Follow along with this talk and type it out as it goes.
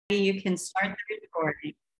you can start the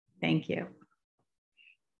recording. Thank you.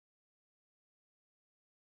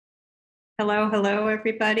 Hello,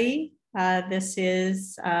 everybody. This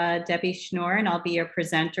is Debbie Schnorr, and I'll be your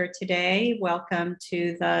presenter today. Welcome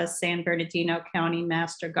to the San Bernardino County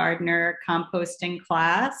Master Gardener Composting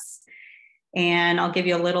class. And I'll give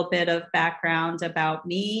you a little bit of background about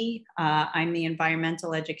me. I'm the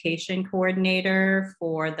Environmental Education Coordinator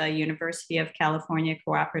for the University of California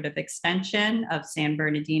Cooperative Extension of San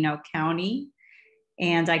Bernardino County.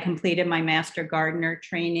 And I completed my Master Gardener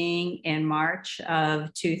training in March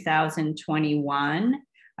of 2021.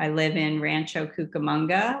 I live in Rancho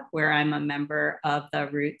Cucamonga, where I'm a member of the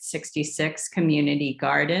Route 66 Community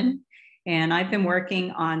Garden. And I've been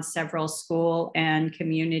working on several school and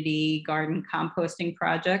community garden composting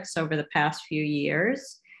projects over the past few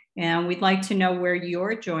years. And we'd like to know where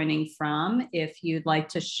you're joining from. If you'd like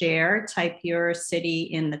to share, type your city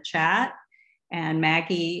in the chat. And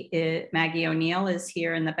Maggie O'Neill is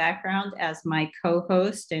here in the background as my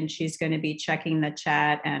co-host, and she's going to be checking the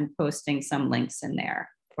chat and posting some links in there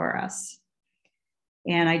for us.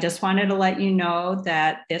 And I just wanted to let you know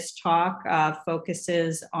that this talk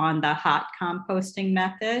focuses on the hot composting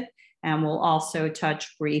method, and we'll also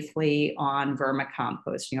touch briefly on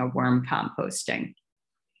vermicomposting or worm composting.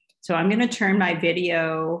 So I'm going to turn my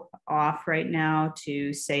video off right now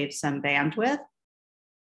to save some bandwidth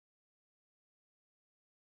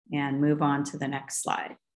and move on to the next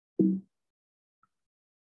slide.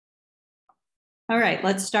 All right,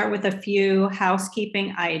 let's start with a few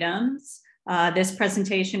housekeeping items. This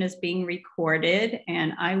presentation is being recorded,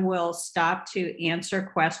 and I will stop to answer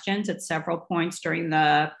questions at several points during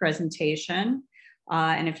the presentation.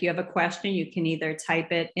 And if you have a question, you can either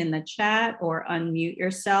type it in the chat or unmute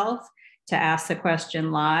yourself to ask the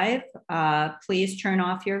question live. Please turn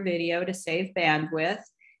off your video to save bandwidth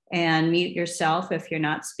and mute yourself if you're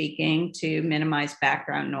not speaking to minimize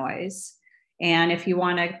background noise. And if you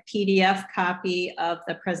want a PDF copy of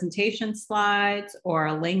the presentation slides or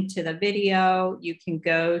a link to the video, you can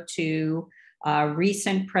go to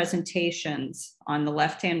recent presentations on the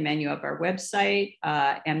left-hand menu of our website,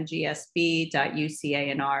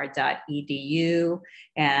 mgsb.ucanr.edu.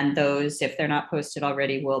 And those, if they're not posted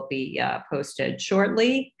already, will be posted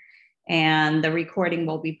shortly. And the recording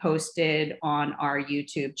will be posted on our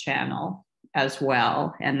YouTube channel as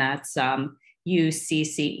well. And that's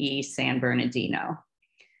UCCE San Bernardino.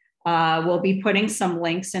 We'll be putting some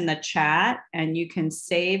links in the chat, and you can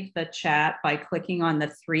save the chat by clicking on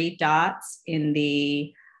the three dots in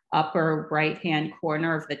the upper right-hand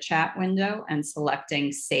corner of the chat window and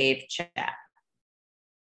selecting Save Chat.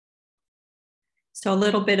 So a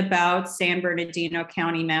little bit about San Bernardino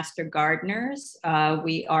County Master Gardeners.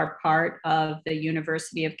 We are part of the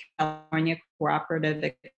University of California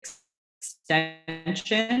Cooperative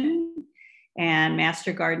Extension. And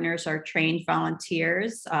Master Gardeners are trained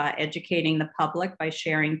volunteers educating the public by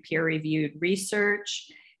sharing peer-reviewed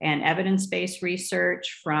research and evidence-based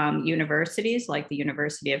research from universities like the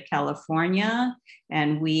University of California.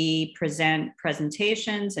 And we present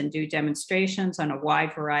presentations and do demonstrations on a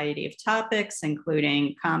wide variety of topics,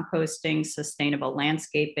 including composting, sustainable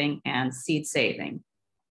landscaping, and seed saving.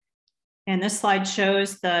 And this slide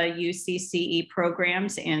shows the UCCE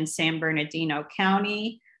programs in San Bernardino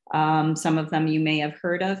County. Some of them you may have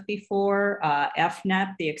heard of before,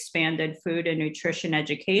 FNEP, the Expanded Food and Nutrition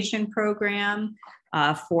Education Program,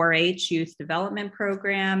 4-H Youth Development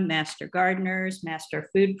Program, Master Gardeners, Master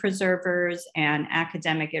Food Preservers, and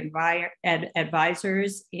academic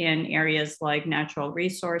advisors in areas like natural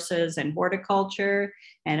resources and horticulture.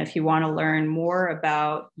 And if you want to learn more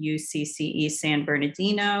about UCCE San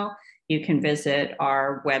Bernardino, you can visit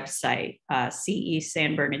our website,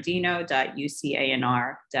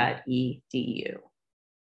 cesanbernardino.ucanr.edu.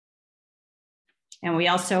 And we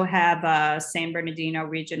also have a San Bernardino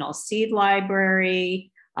Regional Seed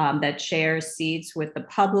Library that shares seeds with the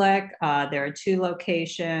public. There are two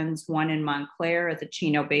locations, one in Montclair at the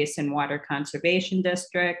Chino Basin Water Conservation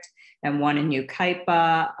District, and one in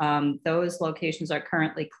Yucaipa. Those locations are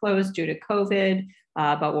currently closed due to COVID,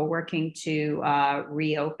 but we're working to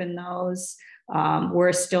reopen those.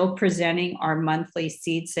 We're still presenting our monthly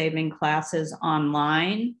seed saving classes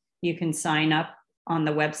online. You can sign up on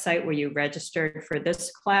the website where you registered for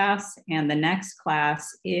this class. And the next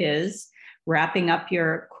class is wrapping up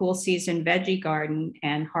your cool season veggie garden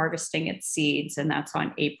and harvesting its seeds. And that's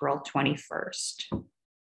on April 21st.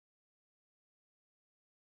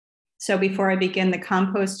 So before I begin the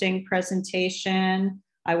composting presentation,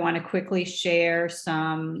 I want to quickly share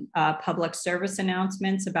some public service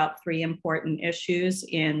announcements about 3 important issues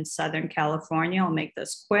in Southern California. I'll make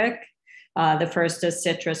this quick. The first is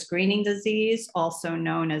citrus greening disease, also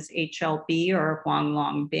known as HLB or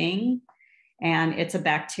Huanglongbing. And it's a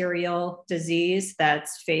bacterial disease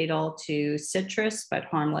that's fatal to citrus, but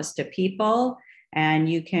harmless to people. And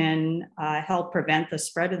you can help prevent the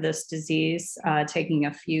spread of this disease taking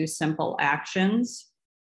a few simple actions.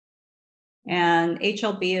 And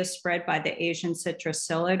HLB is spread by the Asian citrus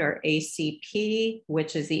psyllid, or ACP,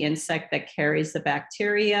 which is the insect that carries the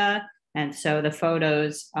bacteria. And so the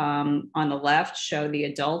photos on the left show the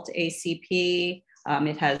adult ACP.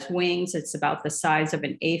 It has wings. It's about the size of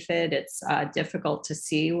an aphid. It's difficult to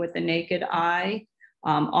see with the naked eye.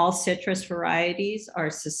 All citrus varieties are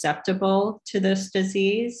susceptible to this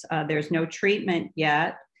disease. There's no treatment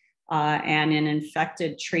yet. And an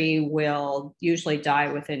infected tree will usually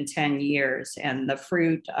die within 10 years. And the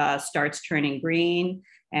fruit starts turning green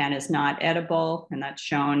and is not edible. And that's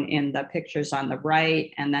shown in the pictures on the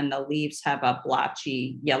right. And then the leaves have a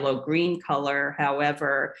blotchy yellow-green color.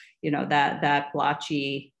 However, that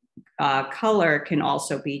blotchy color can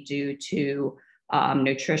also be due to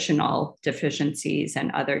nutritional deficiencies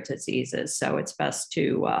and other diseases. So it's best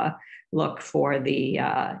to look for the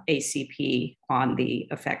ACP on the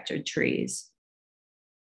affected trees.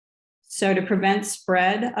 So to prevent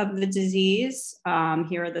spread of the disease,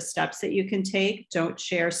 here are the steps that you can take. Don't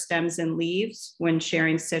share stems and leaves when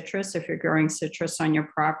sharing citrus if you're growing citrus on your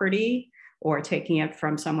property or taking it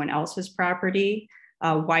from someone else's property.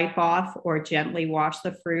 Wipe off or gently wash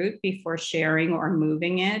the fruit before sharing or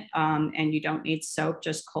moving it. And you don't need soap,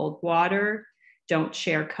 just cold water. Don't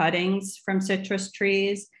share cuttings from citrus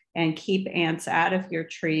trees. And keep ants out of your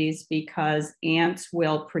trees because ants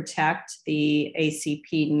will protect the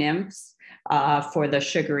ACP nymphs for the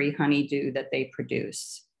sugary honeydew that they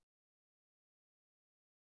produce.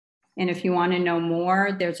 And if you want to know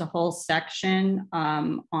more, there's a whole section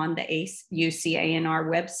on the UCANR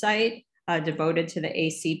website devoted to the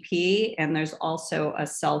ACP. And there's also a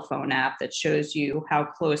cell phone app that shows you how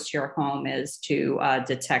close your home is to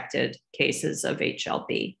detected cases of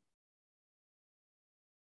HLB.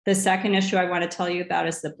 The second issue I want to tell you about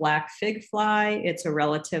is the black fig fly. It's a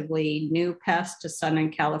relatively new pest to Southern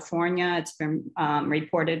California. It's been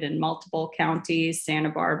reported in multiple counties: Santa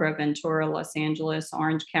Barbara, Ventura, Los Angeles,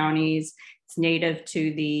 Orange counties. It's native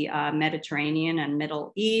to the Mediterranean and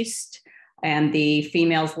Middle East. And the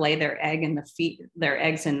females lay their eggs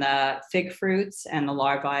in the fig fruits, and the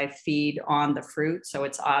larvae feed on the fruit. So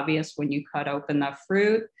it's obvious when you cut open the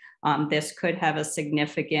fruit. This could have a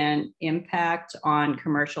significant impact on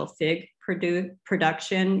commercial fig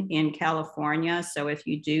production in California. So if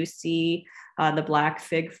you do see the black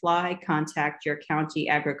fig fly, contact your county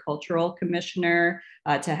agricultural commissioner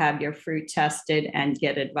to have your fruit tested and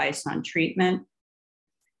get advice on treatment.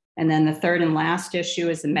 And then the third and last issue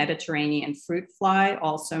is the Mediterranean fruit fly,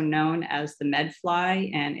 also known as the med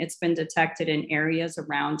fly, and it's been detected in areas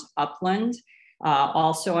around upland.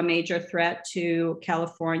 Also a major threat to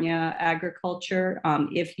California agriculture.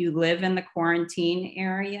 If you live in the quarantine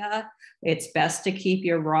area, it's best to keep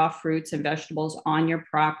your raw fruits and vegetables on your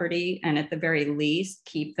property, and at the very least,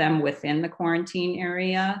 keep them within the quarantine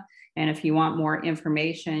area. And if you want more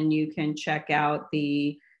information, you can check out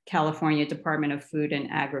the California Department of Food and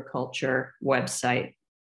Agriculture website.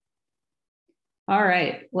 All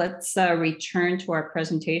right, let's return to our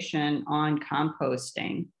presentation on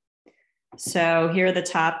composting. So here are the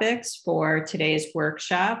topics for today's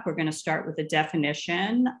workshop. We're going to start with a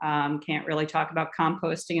definition. Can't really talk about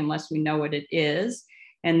composting unless we know what it is.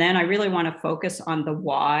 And then I really want to focus on the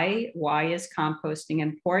why. Why is composting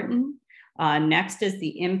important? Next is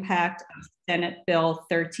the impact of Senate Bill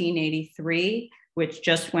 1383, which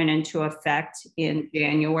just went into effect in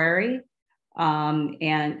January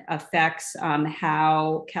and affects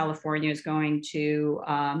how California is going to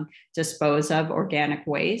dispose of organic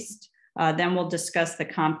waste. Then we'll discuss the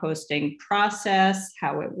composting process,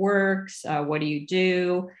 how it works, what do you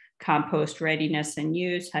do, compost readiness and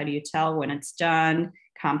use, how do you tell when it's done,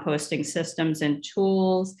 composting systems and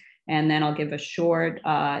tools, and then I'll give a short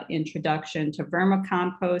introduction to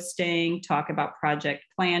vermicomposting, talk about project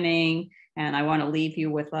planning, and I want to leave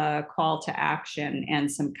you with a call to action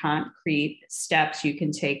and some concrete steps you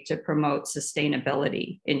can take to promote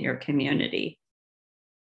sustainability in your community.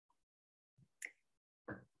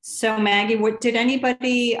 So Maggie, did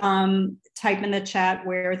anybody type in the chat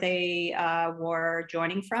where they were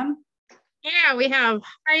joining from? Yeah, we have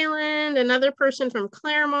Highland, another person from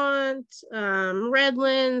Claremont,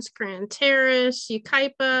 Redlands, Grand Terrace,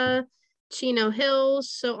 Yucaipa, Chino Hills,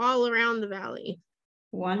 so all around the valley.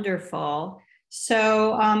 Wonderful.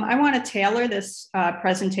 So I want to tailor this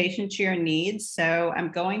presentation to your needs. So I'm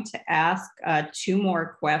going to ask 2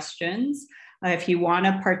 more questions. If you want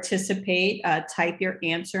to participate, type your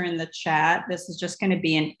answer in the chat. This is just going to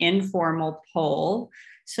be an informal poll.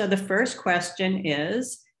 So the first question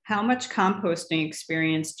is, how much composting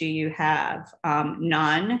experience do you have?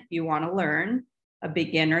 None, you want to learn. A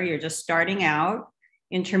beginner, you're just starting out.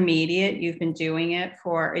 Intermediate, you've been doing it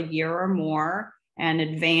for a year or more. And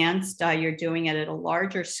advanced, you're doing it at a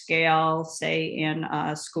larger scale, say in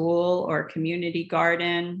a school or community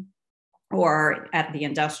garden, or at the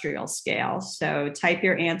industrial scale. So type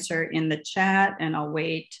your answer in the chat and I'll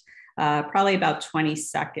wait probably about 20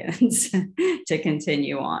 seconds to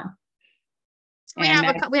continue on. We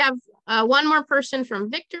have one more person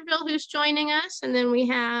from Victorville who's joining us. And then we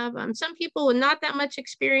have some people with not that much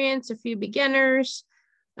experience, a few beginners,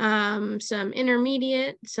 some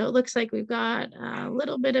intermediate. So it looks like we've got a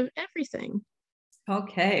little bit of everything.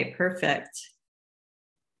 Okay, perfect.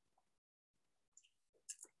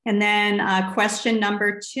 And then question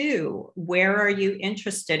number 2, where are you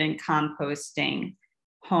interested in composting?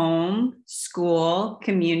 Home, school,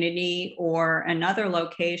 community, or another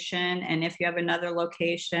location? And if you have another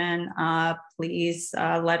location, please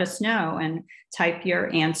let us know and type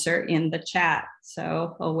your answer in the chat.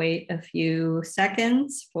 So I'll wait a few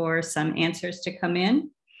seconds for some answers to come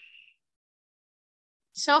in.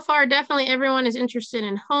 So far, definitely everyone is interested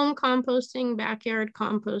in home composting, backyard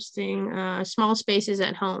composting, small spaces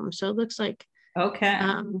at home. So it looks like, okay.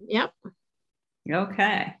 Yep.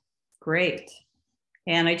 Okay, great.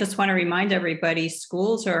 And I just want to remind everybody,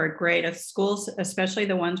 schools are great. Schools, especially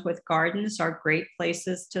the ones with gardens, are great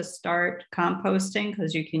places to start composting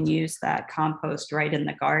because you can use that compost right in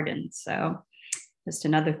the garden. So just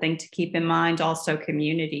another thing to keep in mind, also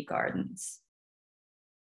community gardens.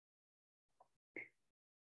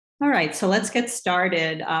 All right, so let's get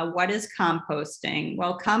started. What is composting?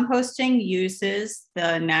 Well, composting uses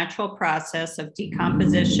the natural process of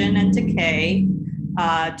decomposition and decay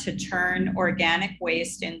to turn organic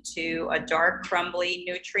waste into a dark, crumbly,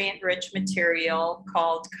 nutrient-rich material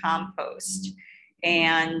called compost.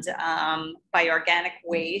 And by organic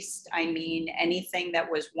waste, I mean anything that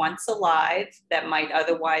was once alive that might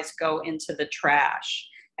otherwise go into the trash.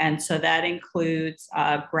 And so that includes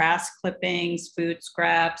grass clippings, food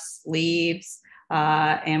scraps, leaves,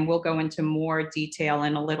 and we'll go into more detail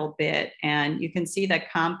in a little bit. And you can see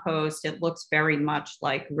that compost, it looks very much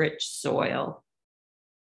like rich soil.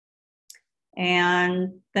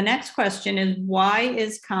 And the next question is, why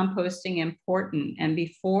is composting important? And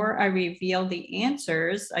before I reveal the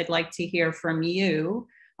answers, I'd like to hear from you.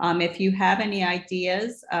 If you have any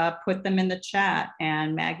ideas, put them in the chat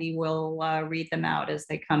and Maggie will read them out as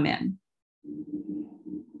they come in.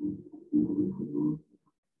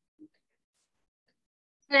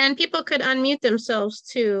 And people could unmute themselves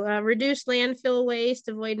too. Reduce landfill waste,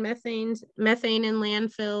 avoid methane in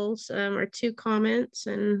landfills are 2 comments.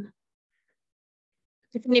 And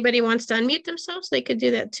if anybody wants to unmute themselves, they could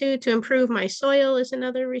do that too. To improve my soil is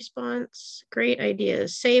another response. Great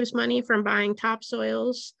ideas. Saves money from buying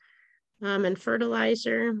topsoils and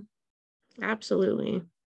fertilizer. Absolutely.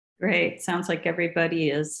 Great. Sounds like everybody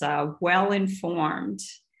is well informed.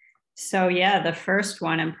 So yeah, the first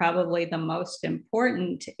one and probably the most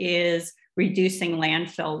important is reducing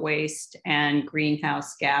landfill waste and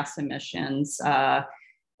greenhouse gas emissions.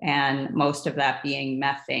 And most of that being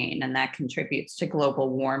methane, and that contributes to global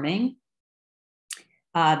warming.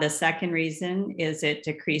 The second reason is it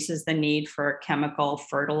decreases the need for chemical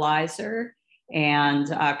fertilizer. And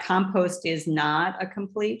compost is not a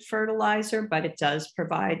complete fertilizer, but it does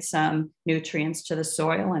provide some nutrients to the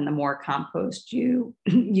soil. And the more compost you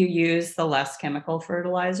use, the less chemical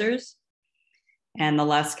fertilizers. And the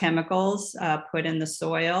less chemicals put in the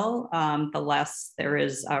soil, the less there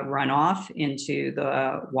is runoff into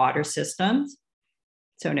the water systems.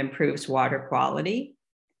 So it improves water quality,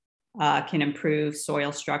 can improve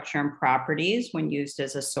soil structure and properties when used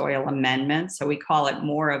as a soil amendment. So we call it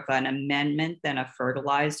more of an amendment than a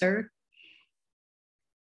fertilizer.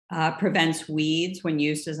 Prevents weeds when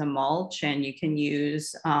used as a mulch, and you can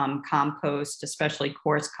use compost, especially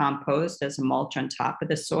coarse compost, as a mulch on top of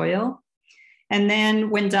the soil. And then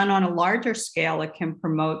when done on a larger scale, it can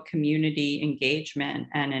promote community engagement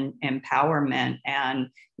and empowerment and,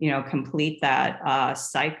 complete that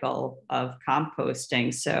cycle of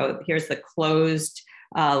composting. So here's the closed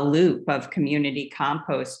loop of community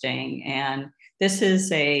composting. And this is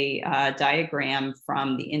a diagram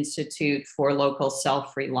from the Institute for Local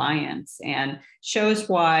Self-Reliance and shows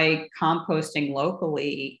why composting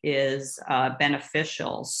locally is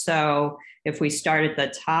beneficial. So if we start at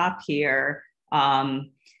the top here,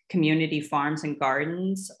 Community farms and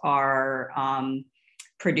gardens are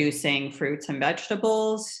producing fruits and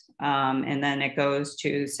vegetables, and then it goes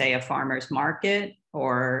to, say, a farmer's market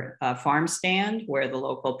or a farm stand where the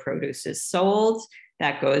local produce is sold.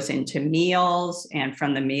 That goes into meals, and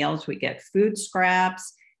from the meals we get food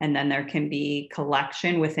scraps, and then there can be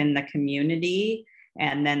collection within the community,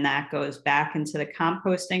 and then that goes back into the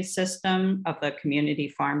composting system of the community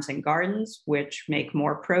farms and gardens, which make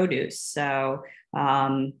more produce. So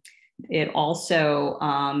it also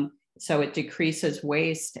so it decreases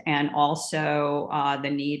waste and also the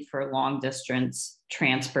need for long distance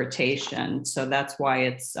transportation. So that's why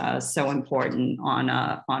it's so important on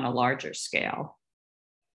a larger scale.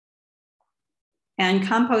 And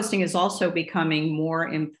composting is also becoming more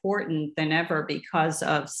important than ever because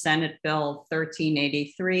of Senate Bill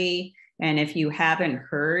 1383. And if you haven't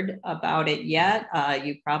heard about it yet,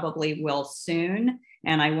 you probably will soon.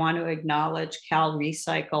 And I want to acknowledge Cal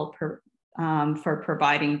Recycle for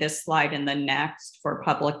providing this slide and the next for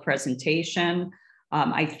public presentation.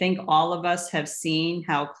 I think all of us have seen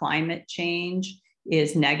how climate change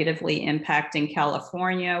is negatively impacting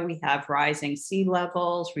California. We have rising sea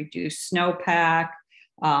levels, reduced snowpack,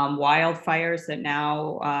 wildfires that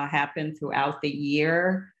now happen throughout the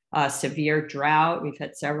year, severe drought. We've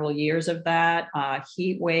had several years of that,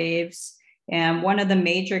 heat waves. And one of the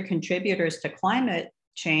major contributors to climate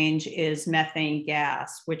change is methane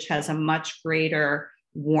gas, which has a much greater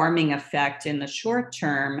warming effect in the short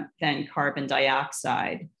term than carbon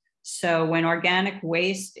dioxide. So when organic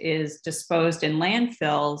waste is disposed in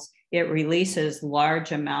landfills, it releases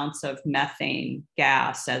large amounts of methane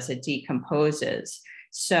gas as it decomposes.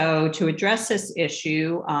 So to address this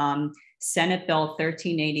issue, Senate Bill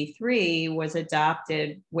 1383 was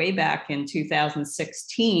adopted way back in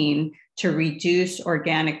 2016 to reduce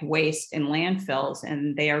organic waste in landfills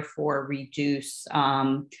and therefore reduce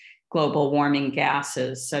global warming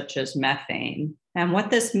gases such as methane. And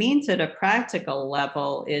what this means at a practical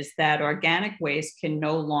level is that organic waste can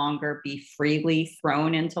no longer be freely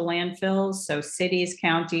thrown into landfills. So cities,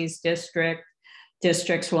 counties,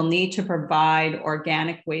 districts will need to provide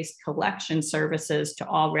organic waste collection services to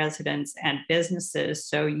all residents and businesses.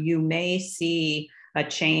 So you may see a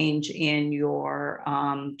change in your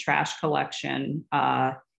trash collection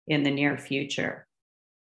in the near future.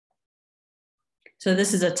 So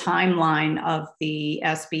this is a timeline of the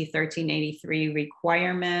SB 1383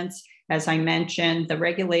 requirements. As I mentioned, the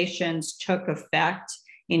regulations took effect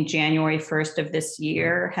in January 1st of this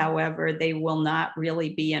year. However, they will not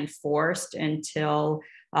really be enforced until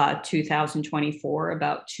 2024,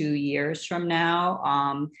 about 2 years from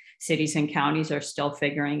now. Cities and counties are still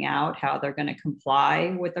figuring out how they're going to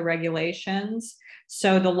comply with the regulations.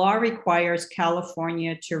 So the law requires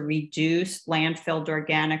California to reduce landfilled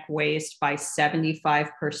organic waste by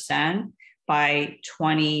 75% by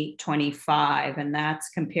 2025, and that's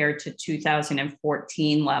compared to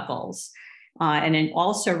 2014 levels. And it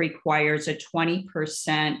also requires a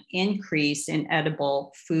 20% increase in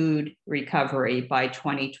edible food recovery by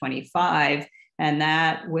 2025, and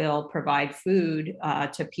that will provide food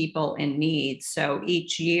to people in need. So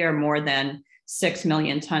each year, more than 6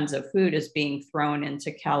 million tons of food is being thrown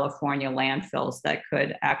into California landfills that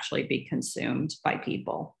could actually be consumed by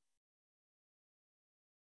people.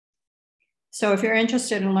 So if you're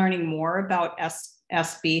interested in learning more about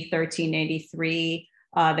SB 1383,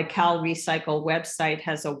 the Cal Recycle website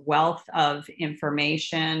has a wealth of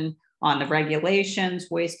information on the regulations,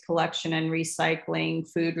 waste collection and recycling,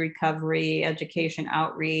 food recovery, education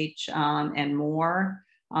outreach, and more.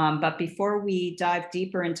 But before we dive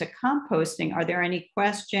deeper into composting, are there any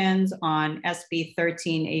questions on SB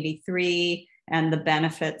 1383 and the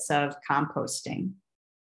benefits of composting?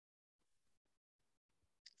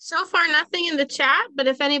 So far, nothing in the chat, but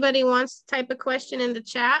if anybody wants to type a question in the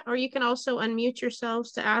chat, or you can also unmute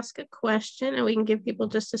yourselves to ask a question, and we can give people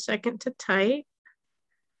just a second to type.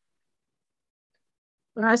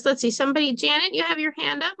 Guys, let's see, Janet, you have your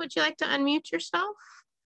hand up. Would you like to unmute yourself?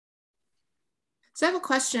 So I have a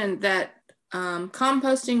question that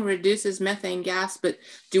composting reduces methane gas, but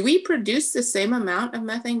do we produce the same amount of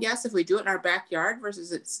methane gas if we do it in our backyard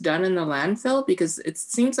versus it's done in the landfill? Because it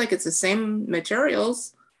seems like it's the same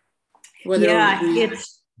materials.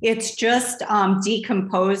 It's just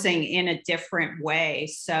decomposing in a different way.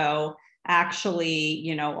 So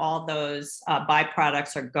actually, all those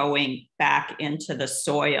byproducts are going back into the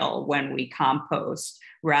soil when we compost,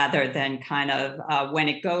 rather than kind of when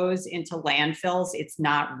it goes into landfills, it's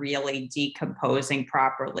not really decomposing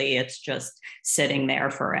properly. It's just sitting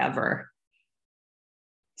there forever.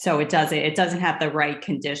 So it doesn't have the right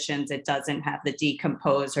conditions. It doesn't have the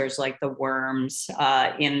decomposers like the worms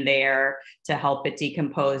in there to help it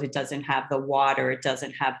decompose. It doesn't have the water. It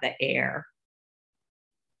doesn't have the air.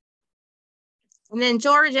 And then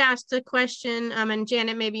George asked a question, and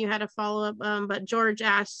Janet, maybe you had a follow-up, but George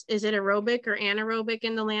asked, is it aerobic or anaerobic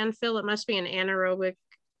in the landfill? It must be an anaerobic.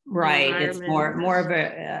 Right. It's more of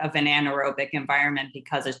an anaerobic environment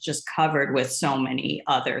because it's just covered with so many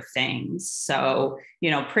other things. So,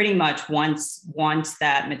 pretty much once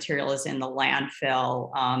that material is in the landfill,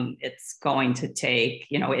 it's going to take,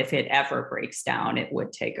 if it ever breaks down, it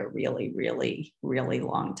would take a really, really, really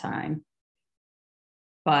long time.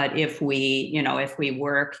 But if we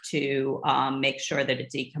work to make sure that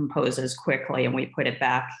it decomposes quickly and we put it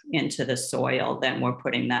back into the soil, then we're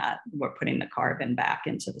putting the carbon back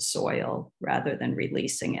into the soil rather than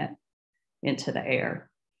releasing it into the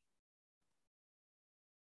air.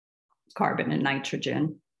 Carbon and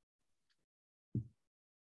nitrogen.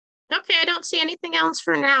 Okay, I don't see anything else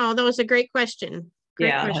for now. That was a great question.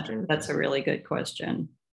 Great question. That's a really good question.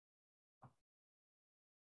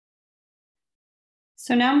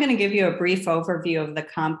 So now I'm going to give you a brief overview of the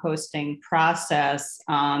composting process,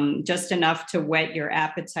 just enough to whet your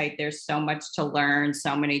appetite. There's so much to learn,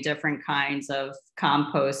 so many different kinds of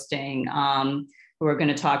composting. We're going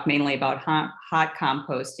to talk mainly about hot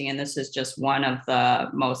composting, and this is just one of the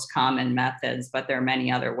most common methods, but there are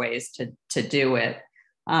many other ways to do it.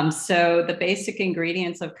 So the basic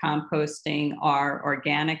ingredients of composting are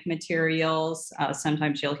organic materials.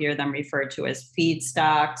 Sometimes you'll hear them referred to as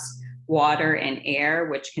feedstocks, water and air,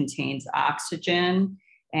 which contains oxygen.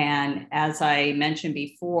 And as I mentioned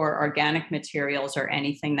before, organic materials are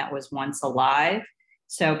anything that was once alive.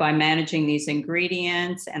 So by managing these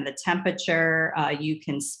ingredients and the temperature, you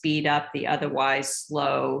can speed up the otherwise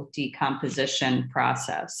slow decomposition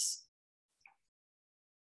process.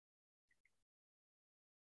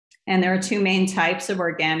 And there are two main types of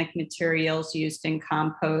organic materials used in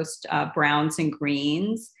compost, browns and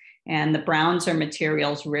greens. And the browns are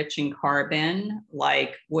materials rich in carbon,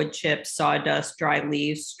 like wood chips, sawdust, dry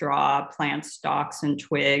leaves, straw, plant stalks and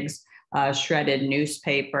twigs, shredded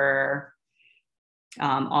newspaper,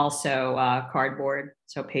 also cardboard,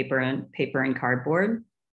 so paper and cardboard.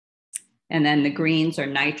 And then the greens are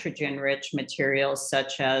nitrogen-rich materials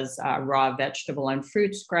such as raw vegetable and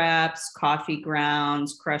fruit scraps, coffee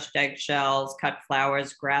grounds, crushed eggshells, cut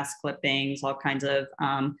flowers, grass clippings, all kinds of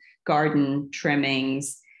garden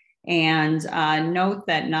trimmings. And note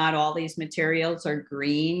that not all these materials are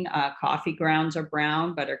green. Coffee grounds are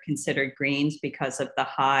brown, but are considered greens because of the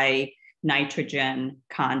high nitrogen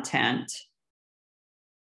content.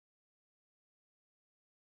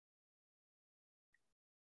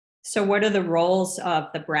 So what are the roles of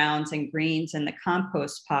the browns and greens in the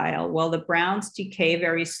compost pile? Well, the browns decay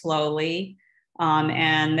very slowly.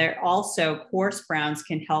 And they're also, coarse browns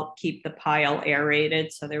can help keep the pile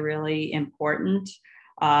aerated, so they're really important.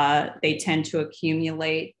 They tend to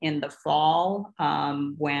accumulate in the fall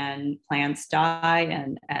when plants die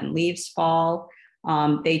and leaves fall.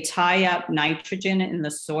 They tie up nitrogen in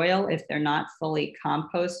the soil if they're not fully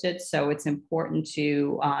composted. So it's important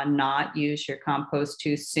to not use your compost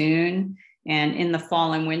too soon. And in the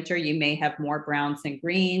fall and winter, you may have more browns than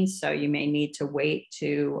greens, so you may need to wait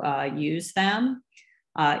to use them.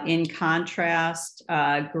 In contrast,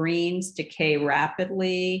 greens decay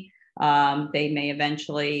rapidly. They may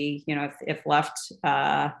eventually, if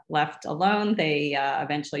left alone, they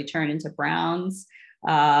eventually turn into browns.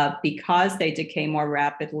 Because they decay more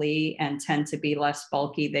rapidly and tend to be less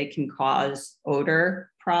bulky, they can cause odor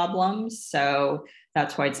problems. So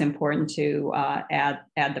that's why it's important to add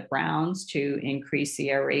the browns to increase the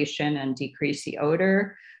aeration and decrease the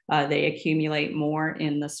odor. They accumulate more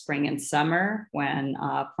in the spring and summer when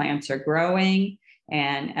plants are growing.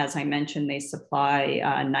 And as I mentioned, they supply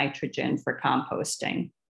nitrogen for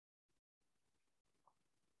composting.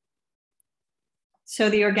 So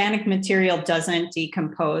the organic material doesn't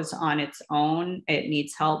decompose on its own. It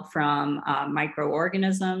needs help from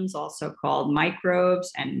microorganisms, also called microbes,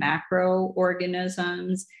 and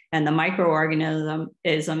macroorganisms. And the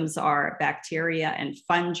microorganisms are bacteria and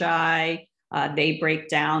fungi. They break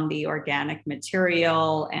down the organic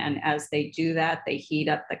material, and as they do that, they heat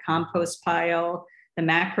up the compost pile. The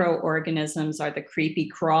macroorganisms are the creepy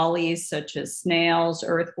crawlies, such as snails,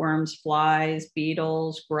 earthworms, flies,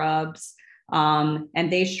 beetles, grubs. And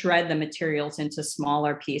they shred the materials into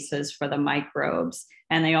smaller pieces for the microbes,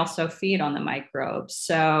 and they also feed on the microbes.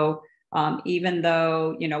 So even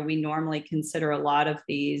though we normally consider a lot of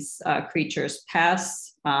these creatures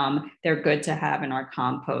pests, they're good to have in our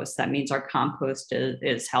compost. That means our compost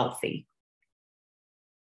is healthy.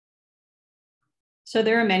 So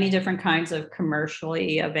there are many different kinds of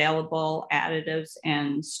commercially available additives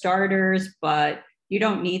and starters, but you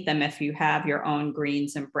don't need them if you have your own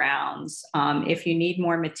greens and browns. If you need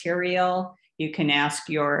more material, you can ask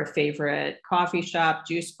your favorite coffee shop,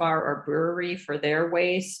 juice bar, or brewery for their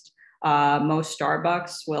waste. Most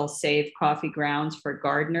Starbucks will save coffee grounds for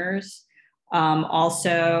gardeners.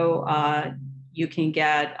 Also, you can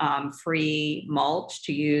get free mulch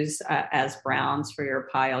to use as browns for your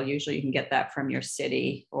pile. Usually you can get that from your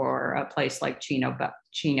city or a place like Chino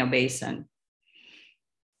Basin.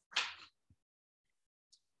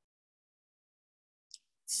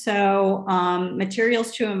 So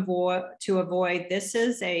materials to avoid, this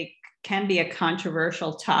is can be a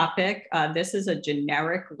controversial topic. This is a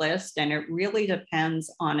generic list, and it really depends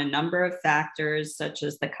on a number of factors, such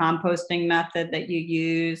as the composting method that you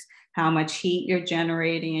use, how much heat you're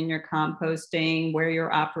generating in your composting, where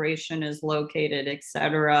your operation is located,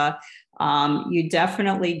 etc. You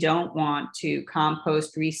definitely don't want to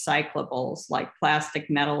compost recyclables like plastic,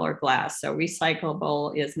 metal, or glass. So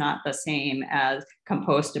recyclable is not the same as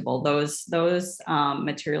compostable. Those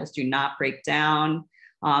materials do not break down.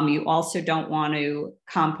 You also don't want to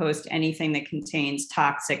compost anything that contains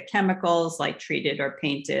toxic chemicals like treated or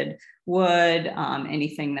painted wood,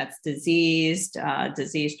 anything that's diseased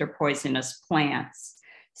or poisonous plants.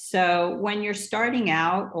 So when you're starting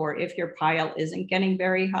out, or if your pile isn't getting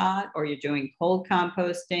very hot, or you're doing cold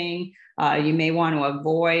composting, you may want to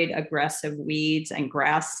avoid aggressive weeds and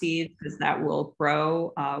grass seeds because that will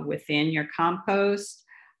grow within your compost.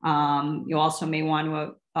 You also may want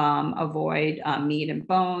to avoid meat and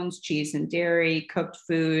bones, cheese and dairy, cooked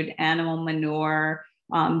food, animal manure.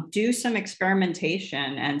 Do some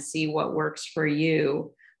experimentation and see what works for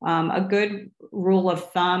you. A good rule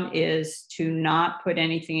of thumb is to not put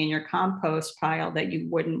anything in your compost pile that you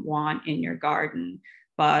wouldn't want in your garden.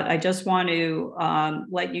 But I just want to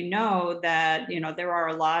let you know that there are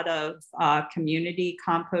a lot of community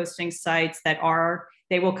composting sites that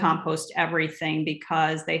they will compost everything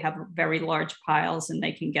because they have very large piles and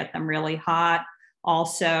they can get them really hot.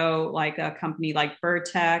 Also, like a company like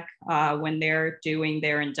Burtech, when they're doing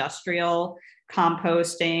their industrial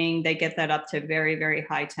composting, they get that up to very, very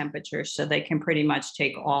high temperatures, so they can pretty much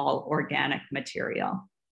take all organic material.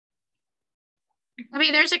 I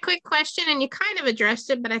mean, there's a quick question, and you kind of addressed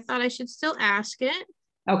it, but I thought I should still ask it.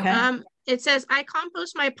 Okay. It says, I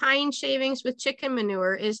compost my pine shavings with chicken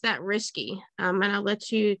manure. Is that risky? And I'll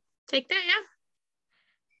let you take that, yeah?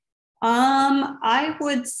 I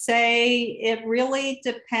would say it really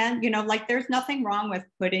depends, like there's nothing wrong with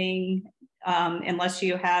putting, unless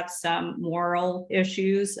you have some moral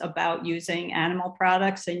issues about using animal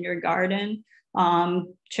products in your garden.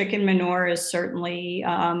 Chicken manure is certainly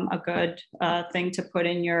a good thing to put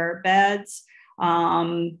in your beds.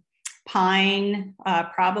 Pine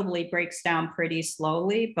probably breaks down pretty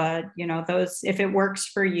slowly, but if it works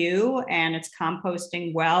for you and it's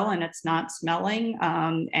composting well and it's not smelling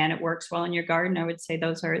and it works well in your garden, I would say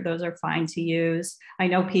those are fine to use. I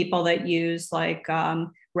know people that use like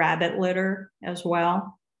rabbit litter as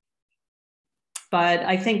well, but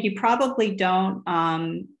I think you probably don't.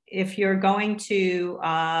 If you're going to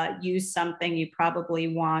use something, you probably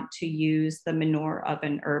want to use the manure of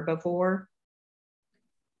an herbivore,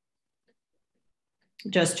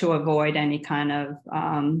 just to avoid any kind of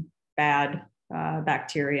bad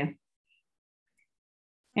bacteria.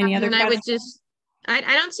 Any other questions? I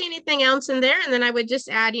don't see anything else in there. And then I would just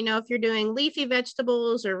add, if you're doing leafy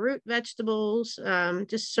vegetables or root vegetables,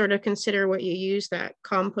 just sort of consider what you use that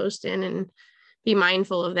compost in and be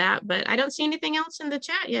mindful of that. But I don't see anything else in the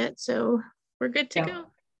chat yet. So we're good to go.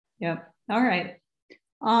 Yep. All right.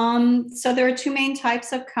 So there are two main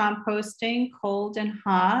types of composting, cold and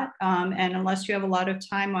hot. And unless you have a lot of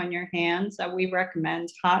time on your hands, we recommend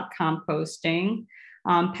hot composting.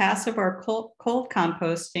 Passive or cold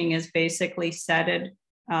composting is basically set it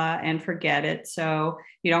and forget it. So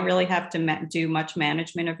you don't really have to do much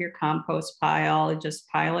management of your compost pile. Just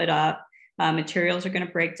pile it up. Materials are going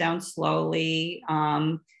to break down slowly.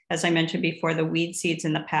 As I mentioned before, the weed seeds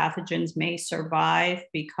and the pathogens may survive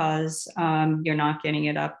because you're not getting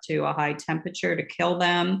it up to a high temperature to kill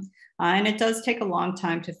them. And it does take a long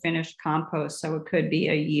time to finish compost, so it could be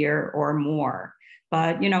a year or more.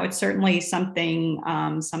 But it's certainly something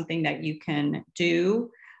that you can do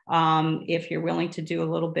if you're willing to do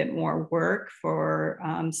a little bit more work for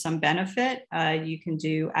some benefit. You can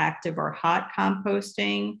do active or hot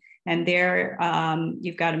composting. And there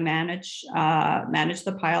you've got to manage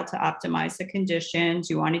the pile to optimize the conditions.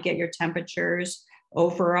 You want to get your temperatures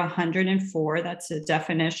over 104. That's a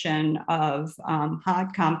definition of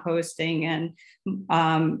hot composting,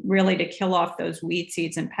 and really to kill off those weed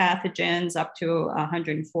seeds and pathogens up to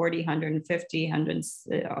 140, 150, 100,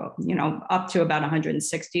 up to about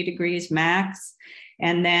 160 degrees max.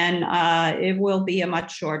 And then it will be a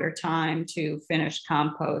much shorter time to finish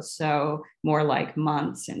compost, so more like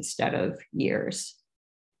months instead of years.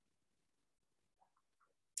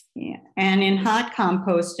 Yeah. And in hot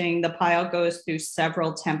composting, the pile goes through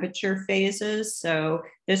several temperature phases. So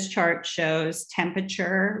this chart shows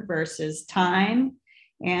temperature versus time.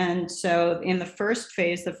 And so in the first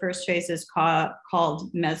phase is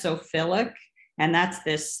called mesophilic. And that's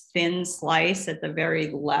this thin slice at the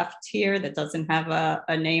very left here that doesn't have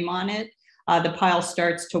a name on it. The pile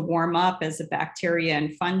starts to warm up as the bacteria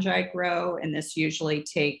and fungi grow, and this usually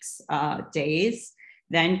takes days.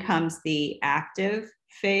 Then comes the active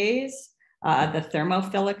phase, the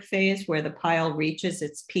thermophilic phase, where the pile reaches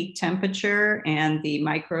its peak temperature and the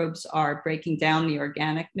microbes are breaking down the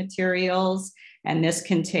organic materials. And this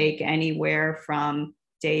can take anywhere from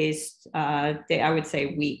days, I would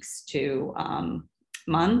say weeks, to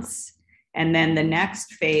months. And then the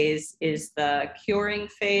next phase is the curing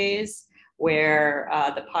phase, where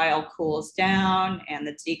the pile cools down and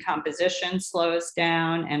the decomposition slows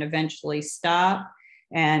down and eventually stop.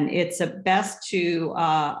 And it's best to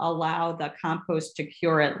allow the compost to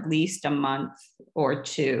cure at least a month or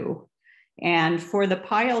two. And for the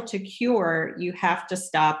pile to cure, you have to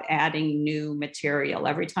stop adding new material.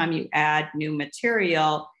 Every time you add new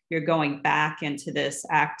material, you're going back into this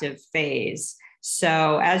active phase.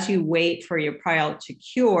 So as you wait for your pile to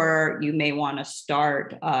cure, you may want to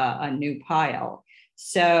start a new pile.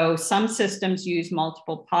 So some systems use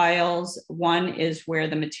multiple piles. One is where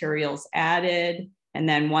the material's added, and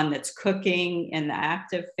then one that's cooking in the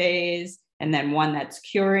active phase, and then one that's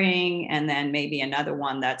curing, and then maybe another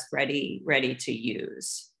one that's ready to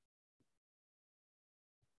use.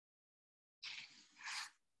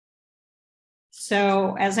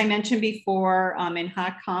 So as I mentioned before, in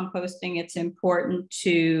hot composting, it's important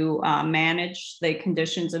to manage the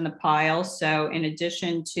conditions in the pile. So in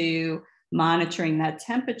addition to monitoring that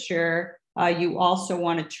temperature, you also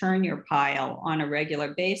want to turn your pile on a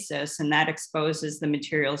regular basis, and that exposes the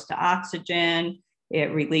materials to oxygen.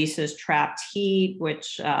 It releases trapped heat,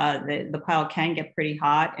 which the pile can get pretty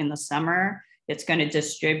hot in the summer. It's going to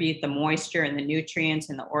distribute the moisture and the nutrients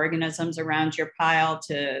and the organisms around your pile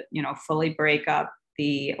to, fully break up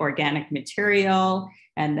the organic material.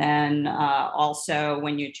 And then also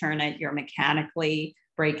when you turn it, you're mechanically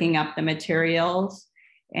breaking up the materials.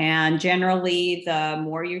 And generally, the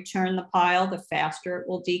more you turn the pile, the faster it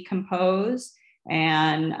will decompose.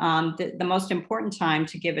 And the most important time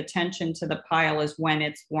to give attention to the pile is when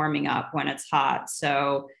it's warming up, when it's hot.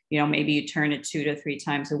 So, maybe you turn it 2 to 3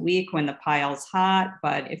 times a week when the pile's hot.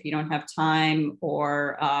 But if you don't have time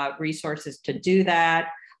or resources to do that,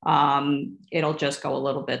 it'll just go a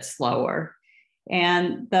little bit slower.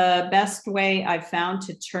 And the best way I've found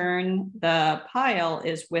to turn the pile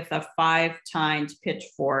is with a 5-tined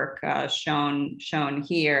pitchfork shown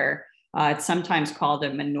here. It's sometimes called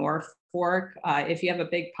a manure fork. If you have a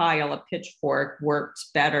big pile, a pitchfork works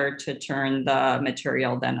better to turn the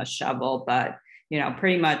material than a shovel, but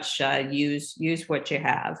pretty much use what you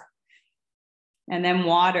have. And then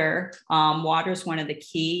water. Water is one of the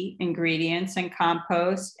key ingredients in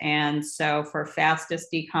compost. And so for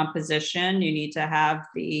fastest decomposition, you need to have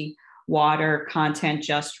the water content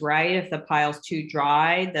just right. If the pile's too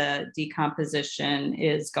dry, the decomposition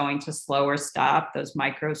is going to slow or stop. Those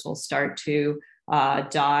microbes will start to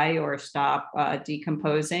die or stop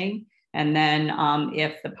decomposing. And then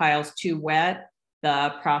if the pile's too wet,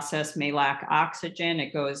 the process may lack oxygen.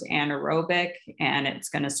 It goes anaerobic and it's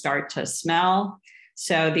going to start to smell.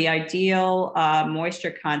 So the ideal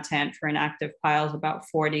moisture content for an active pile is about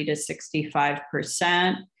 40 to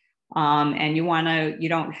 65%. And you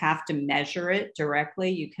don't have to measure it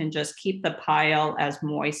directly. You can just keep the pile as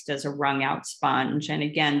moist as a wrung out sponge. And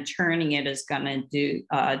again, turning it is going to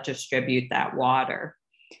distribute that water.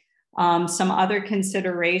 Some other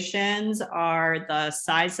considerations are the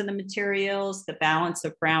size of the materials, the balance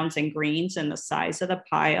of browns and greens, and the size of the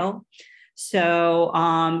pile. So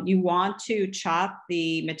you want to chop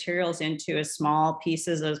the materials into as small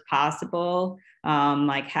pieces as possible,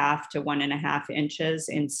 like 1/2 to 1.5 inches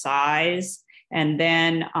in size. And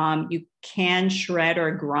then you can shred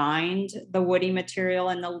or grind the woody material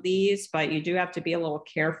and the leaves, but you do have to be a little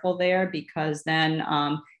careful there because then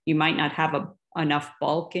you might not have a enough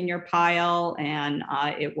bulk in your pile, and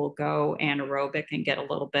it will go anaerobic and get a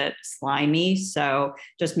little bit slimy. So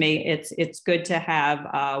just it's good to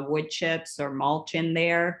have wood chips or mulch in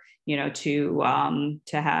there, you know, to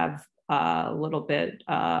have a little bit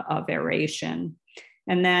of aeration.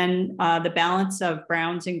 And then the balance of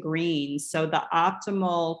browns and greens. So the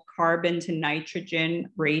optimal carbon to nitrogen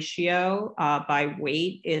ratio by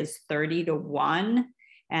weight is 30-1.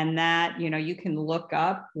 And that, you know, you can look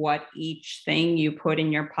up what each thing you put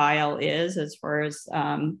in your pile is as far as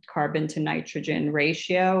carbon to nitrogen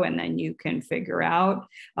ratio. And then you can figure out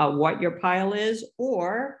what your pile is,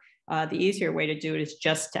 or the easier way to do it is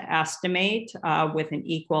just to estimate with an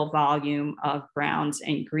equal volume of browns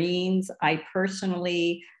and greens. I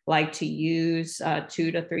personally like to use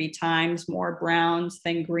 2 to 3 times more browns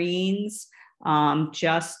than greens,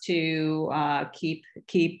 just to keep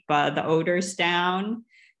the odors down.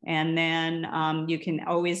 And then you can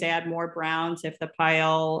always add more browns if the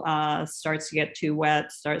pile starts to get too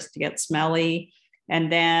wet, starts to get smelly.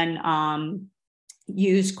 And then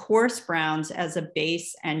use coarse browns as a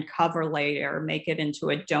base and cover layer, make it into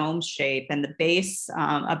a dome shape. And the base,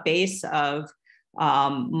 a base of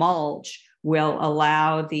mulch will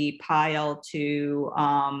allow the pile to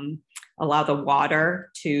allow the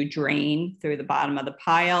water to drain through the bottom of the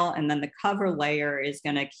pile. And then the cover layer is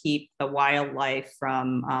going to keep the wildlife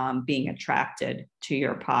from being attracted to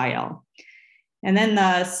your pile. And then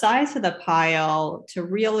the size of the pile, to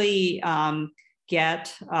really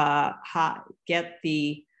get the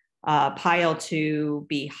pile to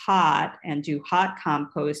be hot and do hot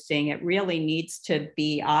composting, it really needs to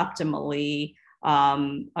be optimally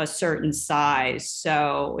a certain size.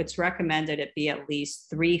 So it's recommended it be at least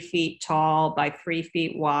 3 feet tall by 3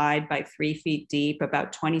 feet wide by 3 feet deep,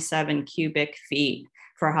 about 27 cubic feet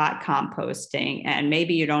for hot composting. And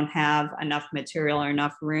maybe you don't have enough material or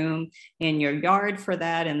enough room in your yard for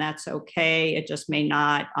that, and that's okay. It just may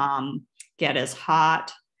not get as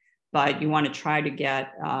hot, but you want to try to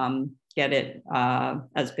get it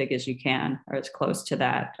as big as you can, or as close to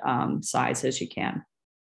that size as you can.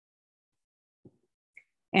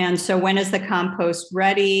 And so when is the compost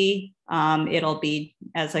ready? It'll be,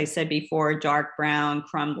 as I said before, dark brown,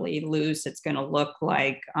 crumbly, loose. It's going to look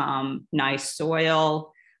like nice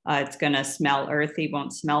soil. It's going to smell earthy,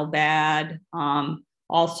 won't smell bad.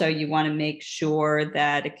 Also, you want to make sure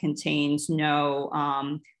that it contains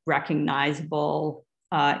no recognizable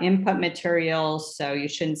input materials. So you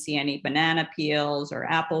shouldn't see any banana peels or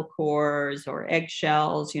apple cores or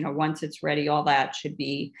eggshells. You know, once it's ready, all that should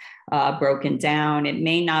be broken down. It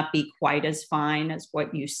may not be quite as fine as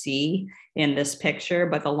what you see in this picture,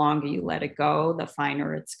 but the longer you let it go, the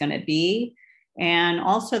finer it's going to be. And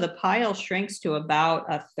also the pile shrinks to about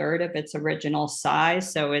 1/3 of its original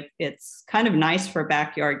size. So it's kind of nice for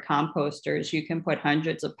backyard composters. You can put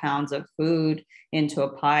hundreds of pounds of food into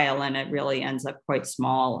a pile and it really ends up quite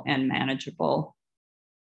small and manageable.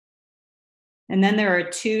 And then there are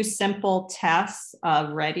 2 simple tests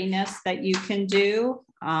of readiness that you can do.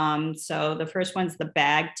 So the first one's the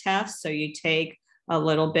bag test. So you take a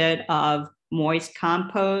little bit of moist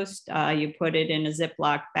compost, you put it in a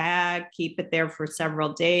Ziploc bag, keep it there for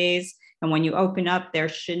several days. And when you open up, there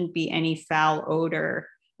shouldn't be any foul odor.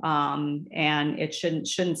 And it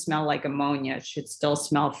shouldn't smell like ammonia. It should still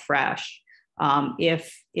smell fresh.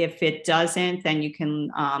 If it doesn't, then you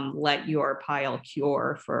can let your pile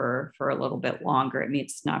cure for a little bit longer. It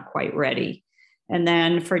means it's not quite ready. And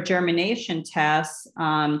then for germination tests,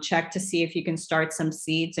 check to see if you can start some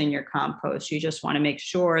seeds in your compost. You just want to make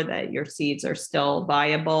sure that your seeds are still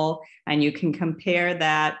viable, and you can compare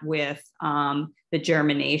that with the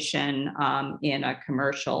germination in a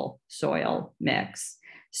commercial soil mix.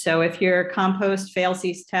 So if your compost fails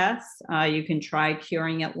these tests, you can try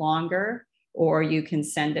curing it longer, or you can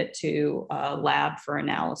send it to a lab for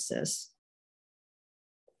analysis.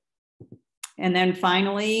 And then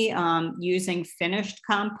finally, using finished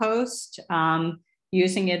compost,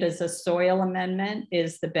 using it as a soil amendment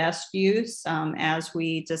is the best use. As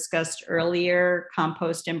we discussed earlier,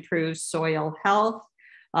 compost improves soil health.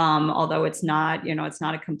 Although it's not, it's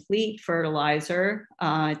not a complete fertilizer,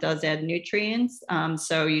 it does add nutrients.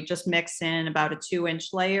 So you just mix in about a 2-inch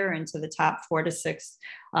layer into the top 4 to 6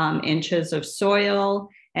 inches of soil.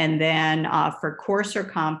 And then for coarser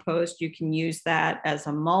compost, you can use that as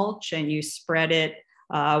a mulch, and you spread it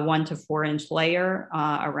 1 to 4-inch layer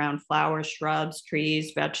around flowers, shrubs,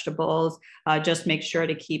 trees, vegetables. Just make sure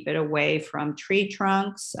to keep it away from tree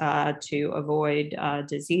trunks to avoid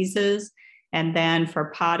diseases. And then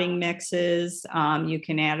for potting mixes, you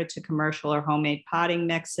can add it to commercial or homemade potting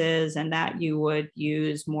mixes, and that you would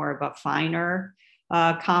use more of a finer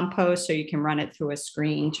compost, so you can run it through a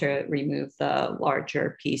screen to remove the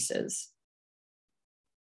larger pieces.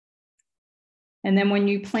 And then when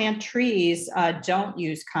you plant trees, don't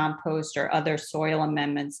use compost or other soil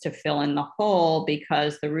amendments to fill in the hole,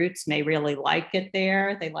 because the roots may really like it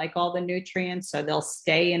there. They like all the nutrients, so they'll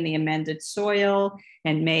stay in the amended soil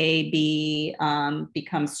and maybe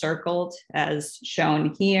become circled as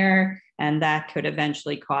shown here. And that could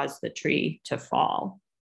eventually cause the tree to fall.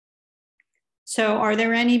 So are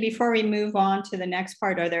there any, before we move on to the next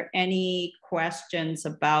part, are there any questions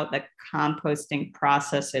about the composting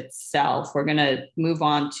process itself? We're going to move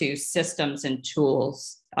on to systems and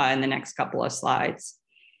tools in the next couple of slides.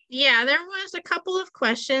 Yeah, there was a couple of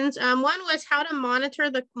questions. One was how to monitor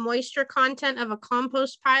the moisture content of a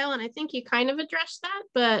compost pile. And I think you kind of addressed that,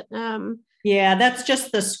 but yeah, that's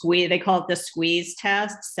just the squeeze. They call it the squeeze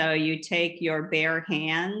test. So you take your bare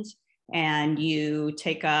hand and you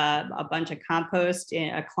take a bunch of compost,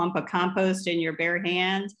 a clump of compost in your bare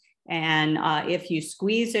hand. And if you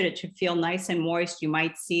squeeze it, it should feel nice and moist. You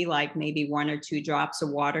might see like maybe 1 or 2 drops of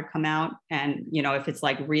water come out. And, you know, if it's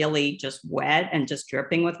like really just wet and just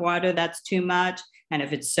dripping with water, that's too much. And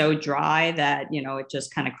if it's so dry that, you know, it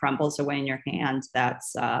just kind of crumbles away in your hand,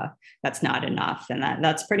 that's not enough. And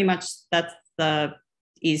that's pretty much, that's the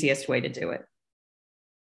easiest way to do it.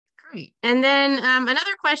 Great. And then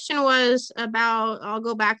another question was about, I'll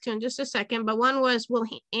go back to in just a second, but one was, will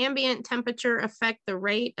ambient temperature affect the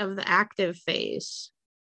rate of the active phase?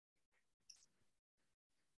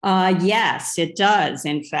 Yes, it does.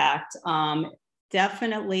 In fact,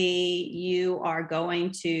 definitely you are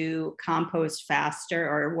going to compost faster,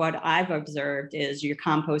 or what I've observed is you're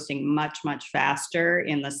composting much, much faster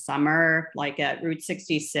in the summer. Like at Route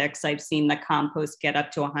 66, I've seen the compost get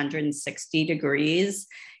up to 160 degrees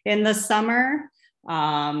in the summer.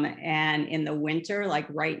 And in the winter, like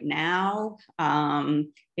right now,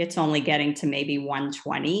 it's only getting to maybe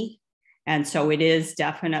 120. And so it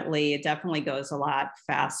definitely goes a lot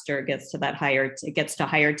faster. It gets to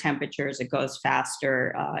higher temperatures. It goes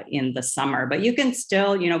faster in the summer, but you can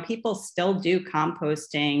still, you know, people still do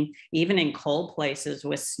composting even in cold places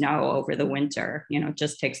with snow over the winter. You know, it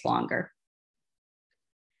just takes longer.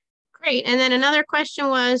 Great. And then another question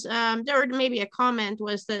was, or maybe a comment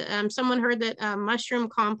was that someone heard that mushroom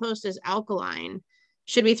compost is alkaline.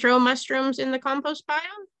 Should we throw mushrooms in the compost pile?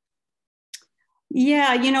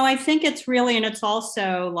 Yeah, you know, I think it's really, and it's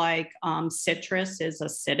also like citrus is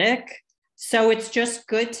acidic. So it's just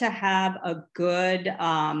good to have a good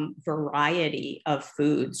variety of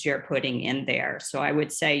foods you're putting in there. So I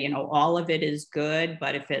would say, you know, all of it is good,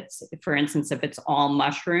 but if it's, for instance, if it's all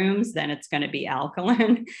mushrooms, then it's going to be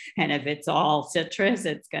alkaline. And if it's all citrus,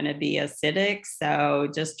 it's going to be acidic. So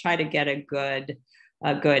just try to get a good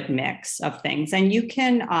mix of things. And you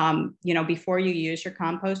can, you know, before you use your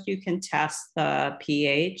compost, you can test the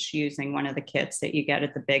pH using one of the kits that you get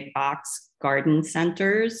at the big box garden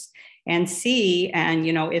centers and see, and,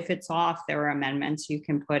 you know, if it's off, there are amendments you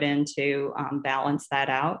can put in to balance that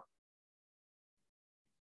out.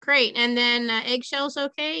 Great. And then eggshells,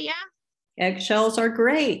 okay? Yeah. Eggshells are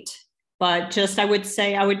great. But just, I would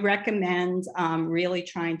say, I would recommend really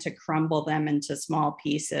trying to crumble them into small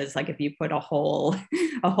pieces. Like if you put a whole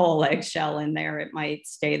eggshell in there, it might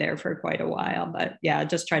stay there for quite a while. But yeah,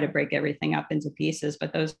 just try to break everything up into pieces.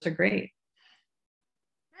 But those are great.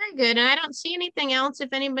 Very good. And I don't see anything else.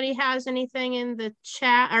 If anybody has anything in the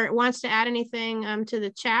chat or wants to add anything to the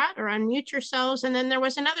chat, or unmute yourselves. And then there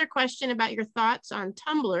was another question about your thoughts on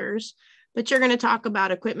tumblers, but you're going to talk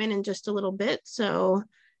about equipment in just a little bit. So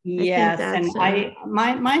yes, and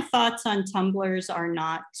my thoughts on tumblers are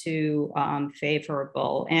not too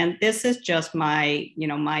favorable. And this is just my, you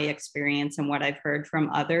know, my experience and what I've heard from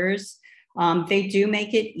others. They do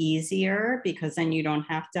make it easier because then you don't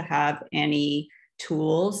have to have any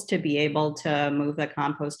tools to be able to move the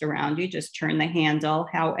compost around. You just turn the handle.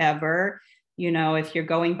 However, you know, if you're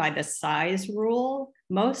going by the size rule,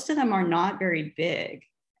 most of them are not very big.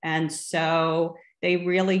 And so they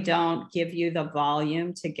really don't give you the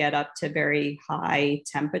volume to get up to very high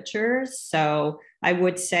temperatures. So I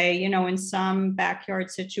would say, you know, in some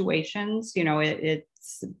backyard situations, you know,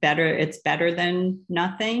 it's better than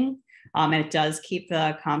nothing. And it does keep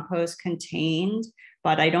the compost contained,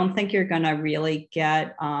 but I don't think you're going to really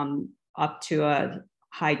get up to a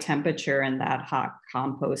high temperature in that hot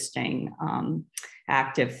composting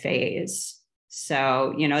active phase.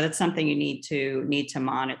 So, you know, that's something you need to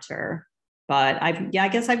monitor. But I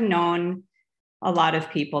guess I've known a lot of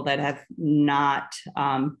people that have not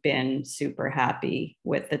been super happy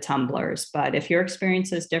with the tumblers. But if your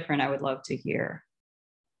experience is different, I would love to hear.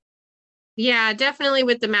 Yeah, definitely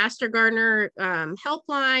with the Master Gardener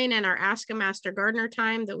helpline and our Ask a Master Gardener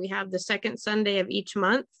time that we have the second Sunday of each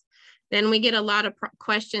month. Then we get a lot of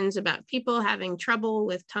questions about people having trouble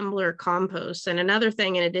with tumbler compost. And another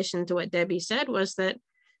thing, in addition to what Debbie said, was that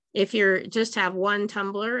if you're just have one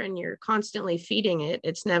tumbler and you're constantly feeding it,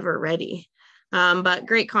 it's never ready. But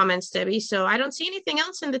great comments, Debbie. So I don't see anything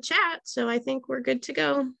else in the chat. So I think we're good to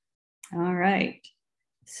go. All right.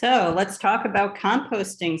 So let's talk about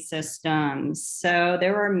composting systems. So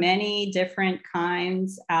there are many different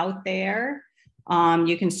kinds out there.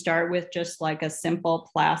 You can start with just like a simple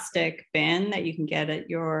plastic bin that you can get at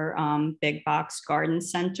your big box garden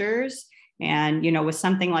centers. And, you know, with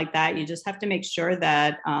something like that, you just have to make sure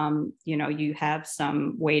that, you know, you have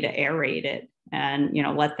some way to aerate it and, you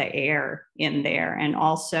know, let the air in there. And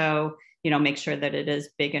also, you know, make sure that it is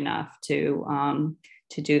big enough to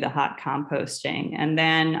do the hot composting. And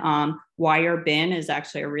then wire bin is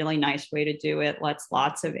actually a really nice way to do it. Lets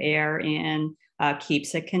lots of air in,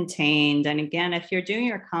 keeps it contained. And again, if you're doing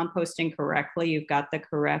your composting correctly, you've got the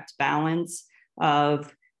correct balance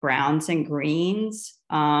of browns and greens.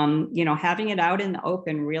 You know, having it out in the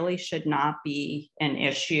open really should not be an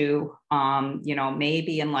issue. You know,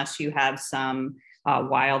 maybe unless you have some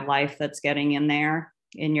wildlife that's getting in there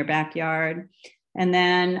in your backyard. And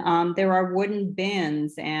then there are wooden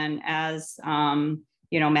bins. And as,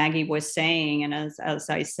 you know, Maggie was saying, and as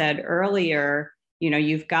I said earlier, you know,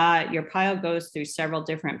 you've got your pile goes through several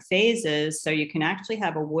different phases. So you can actually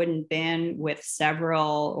have a wooden bin with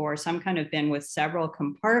several, or some kind of bin with several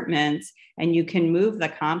compartments, and you can move the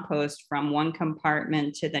compost from one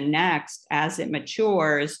compartment to the next as it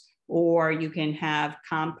matures. Or you can have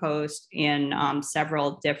compost in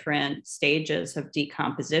several different stages of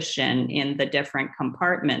decomposition in the different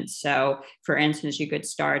compartments. So for instance, you could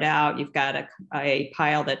start out, you've got a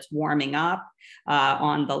pile that's warming up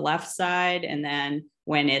on the left side. And then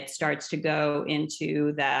when it starts to go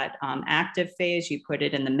into that active phase, you put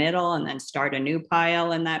it in the middle and then start a new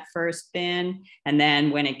pile in that first bin. And then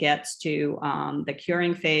when it gets to the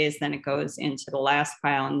curing phase, then it goes into the last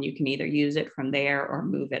pile, and you can either use it from there or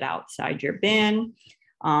move it outside your bin.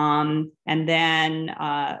 And then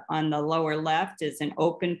on the lower left is an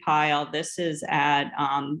open pile. This is at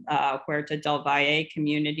Huerta del Valle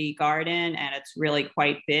Community Garden, and it's really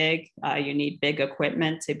quite big. You need big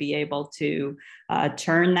equipment to be able to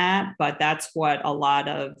turn that, but that's what a lot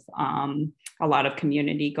of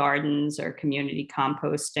community gardens or community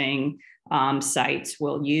composting sites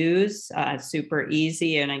will use. Super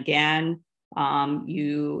easy, and again,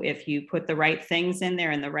 if you put the right things in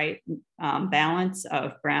there and the right balance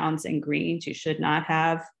of browns and greens, you should not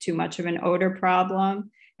have too much of an odor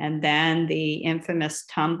problem. And then the infamous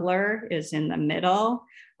tumbler is in the middle.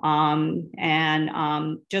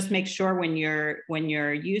 Just make sure when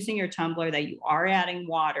you're using your tumbler that you are adding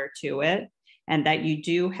water to it, and that you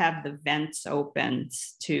do have the vents open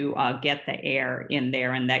to get the air in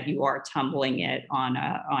there, and that you are tumbling it on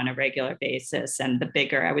a regular basis. And the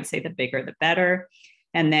bigger, I would say the bigger, the better.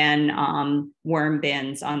 And then worm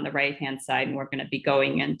bins on the right-hand side. And we're going to be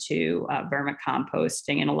going into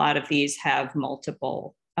vermicomposting. And a lot of these have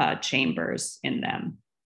multiple chambers in them.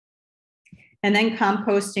 And then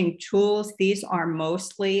composting tools. These are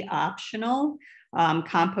mostly optional.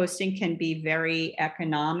 Composting can be very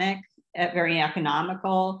economical.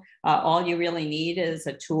 All you really need is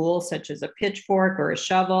a tool such as a pitchfork or a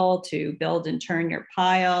shovel to build and turn your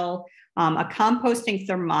pile. A composting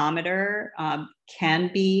thermometer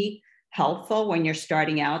can be helpful when you're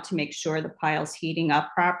starting out to make sure the pile's heating up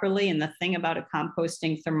properly. And the thing about a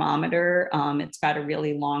composting thermometer, it's got a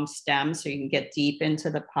really long stem so you can get deep into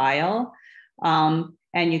the pile. And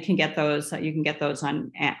you can get those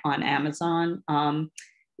on Amazon.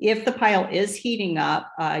 If the pile is heating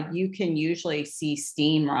up, you can usually see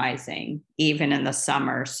steam rising even in the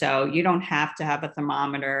summer. So you don't have to have a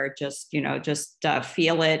thermometer, just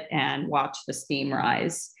feel it and watch the steam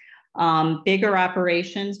rise. Bigger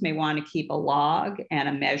operations may want to keep a log and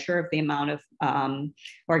a measure of the amount of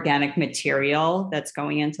organic material that's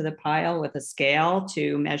going into the pile with a scale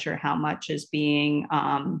to measure how much is being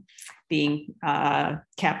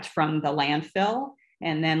kept from the landfill.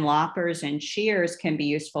 And then loppers and shears can be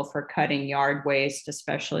useful for cutting yard waste,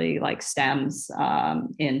 especially like stems,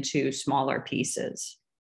 into smaller pieces.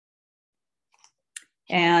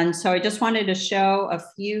 And so I just wanted to show a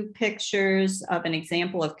few pictures of an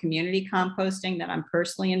example of community composting that I'm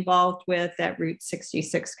personally involved with at Route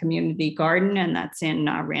 66 Community Garden, and that's in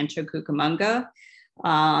Rancho Cucamonga.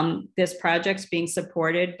 This project's being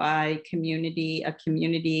supported by a community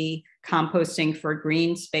composting for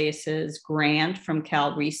green spaces grant from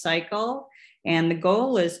Cal Recycle. And the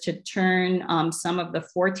goal is to turn some of the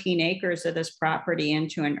 14 acres of this property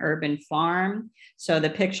into an urban farm. So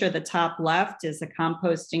the picture at the top left is the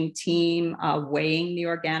composting team weighing the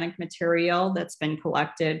organic material that's been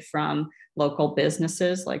collected from local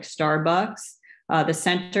businesses like Starbucks. The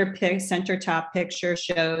center top picture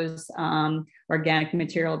shows organic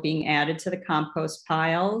material being added to the compost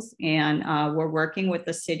piles. And we're working with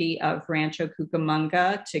the city of Rancho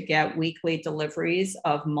Cucamonga to get weekly deliveries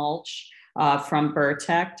of mulch from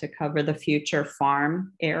Burtec to cover the future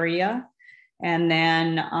farm area. And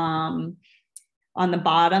then on the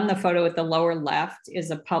bottom, the photo at the lower left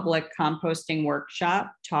is a public composting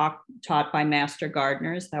workshop taught by master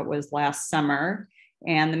gardeners. That was last summer.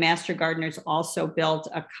 And the master gardeners also built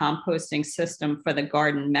a composting system for the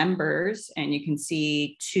garden members. And you can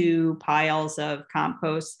see 2 piles of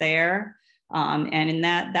compost there. And in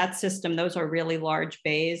that system, those are really large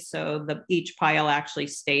bays. So each pile actually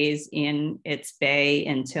stays in its bay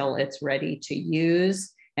until it's ready to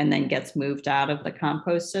use and then gets moved out of the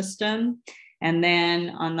compost system. And then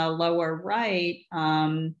on the lower right,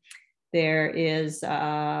 there is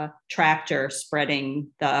a tractor spreading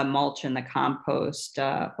the mulch and the compost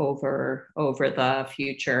over the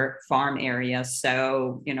future farm area.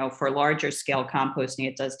 So, for larger scale composting,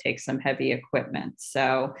 it does take some heavy equipment.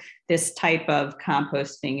 So this type of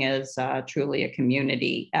composting is truly a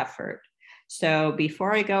community effort. So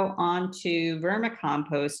before I go on to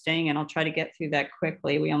vermicomposting, and I'll try to get through that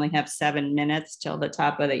quickly, we only have 7 minutes till the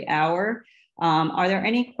top of the hour. Are there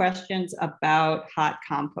any questions about hot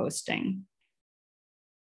composting?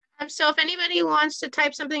 So if anybody wants to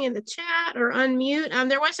type something in the chat or unmute,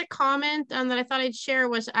 there was a comment that I thought I'd share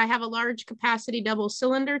was I have a large capacity double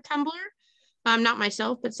cylinder tumbler. Not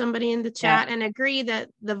myself, but somebody in the chat, and agree that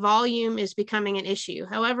the volume is becoming an issue.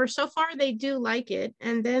 However, so far they do like it.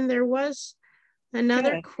 And then there was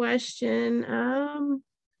another question.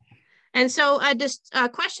 And so just a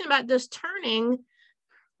question about does turning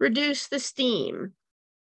reduce the steam?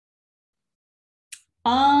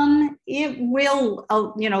 It will,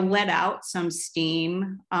 let out some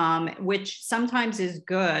steam, which sometimes is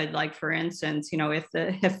good. Like for instance, if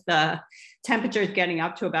the temperature is getting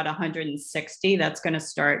up to about 160, that's going to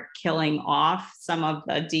start killing off some of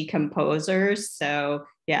the decomposers. So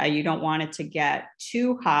yeah, you don't want it to get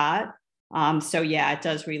too hot. So yeah, it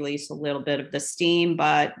does release a little bit of the steam,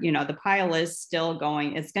 but the pile is still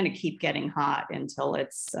going. It's going to keep getting hot until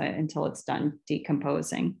it's done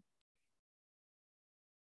decomposing.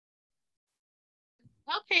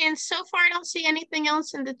 Okay, and so far I don't see anything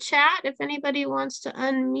else in the chat. If anybody wants to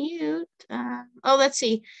unmute, let's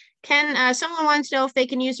see. Someone wants to know if they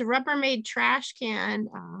can use a Rubbermaid trash can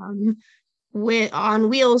on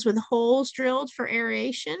wheels with holes drilled for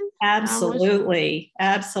aeration. Absolutely,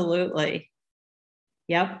 absolutely.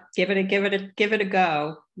 Yep, give it a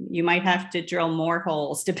go. You might have to drill more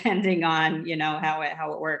holes depending on how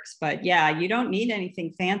it works. But yeah, you don't need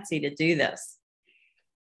anything fancy to do this.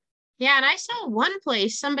 Yeah, and I saw one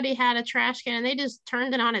place somebody had a trash can and they just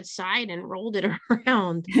turned it on its side and rolled it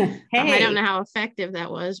around. Hey. I don't know how effective that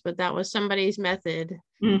was, but that was somebody's method.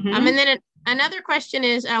 Mm-hmm. And then another question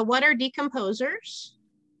is, what are decomposers?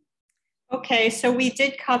 Okay, so we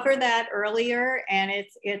did cover that earlier, and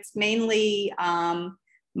it's mainly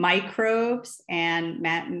microbes and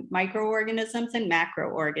microorganisms and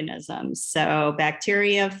macroorganisms. So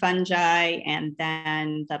bacteria, fungi, and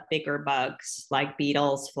then the bigger bugs like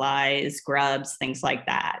beetles, flies, grubs, things like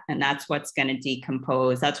that. And that's what's going to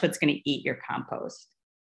decompose. That's what's going to eat your compost.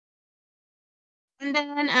 And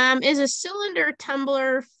then is a cylinder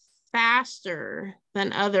tumbler faster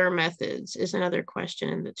than other methods is another question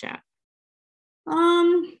in the chat.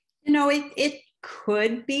 It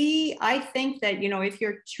could be. I think that, if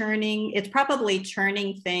you're turning, it's probably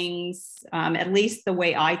turning things, at least the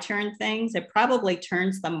way I turn things, it probably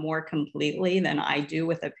turns them more completely than I do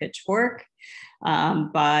with a pitchfork.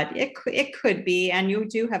 But it could be, and you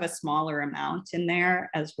do have a smaller amount in there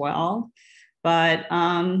as well. But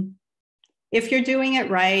if you're doing it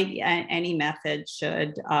right, any method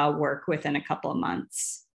should work within a couple of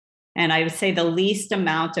months. And I would say the least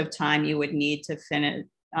amount of time you would need to finish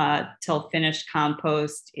till finished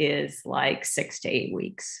compost is like 6 to 8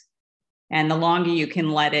 weeks. And the longer you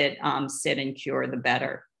can let it sit and cure, the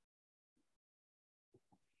better.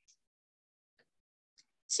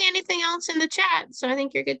 See anything else in the chat? So I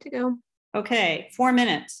think you're good to go. Okay, 4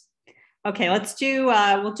 minutes. Okay, let's do,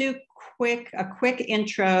 we'll do a quick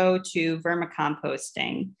intro to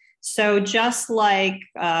vermicomposting. So just like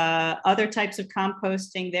other types of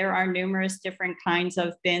composting, there are numerous different kinds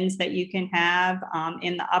of bins that you can have.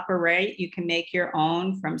 In the upper right, you can make your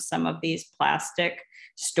own from some of these plastic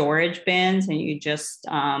storage bins, and you just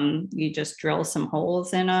drill some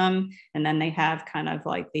holes in them, and then they have kind of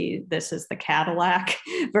like this is the Cadillac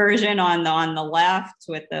version on the left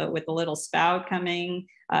with the little spout coming.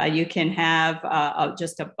 You can have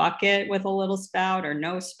just a bucket with a little spout or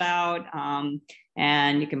no spout.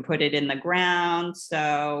 And you can put it in the ground.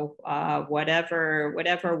 So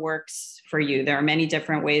whatever works for you. There are many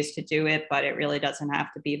different ways to do it, but it really doesn't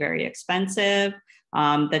have to be very expensive.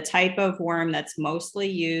 The type of worm that's mostly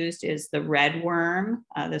used is the red worm,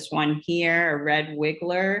 this one here, a red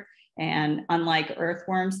wiggler. And unlike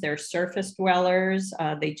earthworms, they're surface dwellers.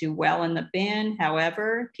 They do well in the bin.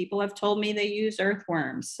 However, people have told me they use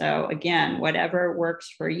earthworms. So again, whatever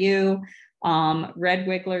works for you. Red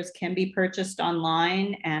wigglers can be purchased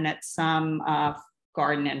online and at some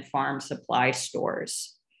garden and farm supply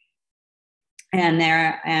stores.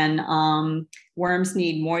 And worms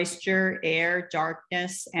need moisture, air,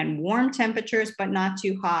 darkness, and warm temperatures, but not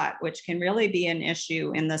too hot, which can really be an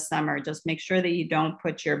issue in the summer. Just make sure that you don't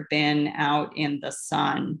put your bin out in the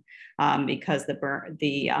sun because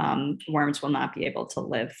the worms will not be able to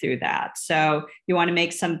live through that. So you want to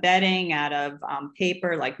make some bedding out of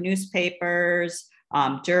paper like newspapers,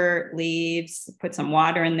 dirt, leaves, put some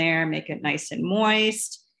water in there, make it nice and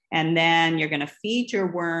moist. And then you're going to feed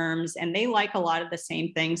your worms, and they like a lot of the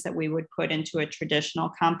same things that we would put into a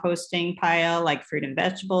traditional composting pile, like fruit and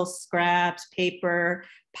vegetable scraps, paper,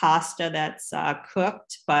 pasta that's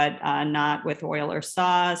cooked, but not with oil or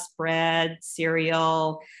sauce, bread,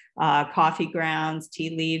 cereal, coffee grounds,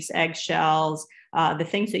 tea leaves, eggshells. The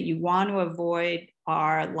things that you want to avoid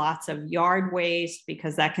are lots of yard waste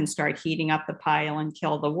because that can start heating up the pile and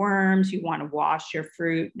kill the worms. You want to wash your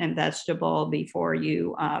fruit and vegetable before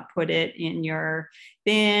you put it in your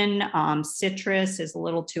bin. Citrus is a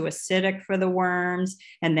little too acidic for the worms.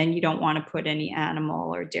 And then you don't want to put any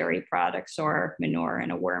animal or dairy products or manure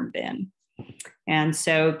in a worm bin. And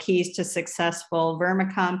so keys to successful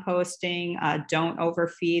vermicomposting: don't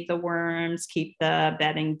overfeed the worms, keep the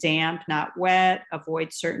bedding damp, not wet,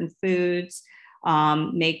 avoid certain foods,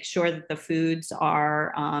 make sure that the foods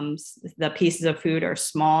are, the pieces of food are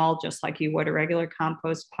small, just like you would a regular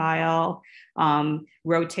compost pile.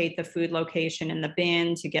 Rotate the food location in the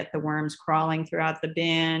bin to get the worms crawling throughout the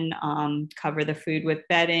bin, cover the food with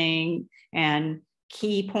bedding, and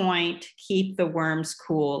key point, keep the worms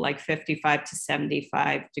cool, like 55 to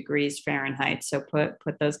 75 degrees Fahrenheit. So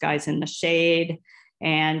put those guys in the shade.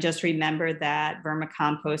 And just remember that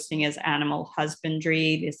vermicomposting is animal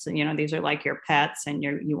husbandry. It's, these are like your pets, and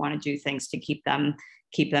you want to do things to keep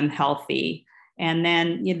them healthy. And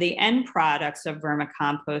then the end products of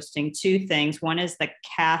vermicomposting, two things. One is the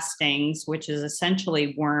castings, which is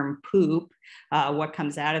essentially worm poop, what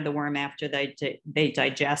comes out of the worm after they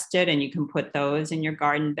digest it, and you can put those in your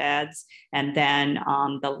garden beds. And then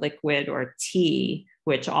the liquid or tea,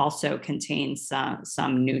 which also contains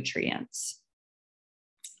some nutrients.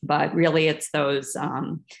 But really, it's those,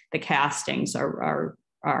 the castings are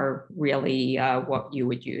really what you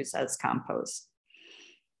would use as compost.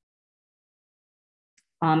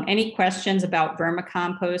 Any questions about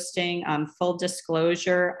vermicomposting? Full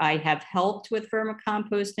disclosure, I have helped with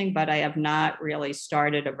vermicomposting, but I have not really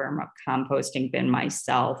started a vermicomposting bin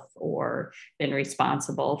myself or been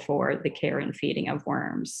responsible for the care and feeding of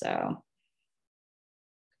worms. So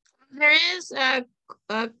there is a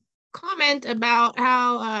comment about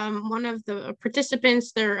how one of the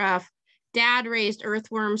participants, their dad raised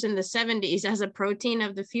earthworms in the 70s as a protein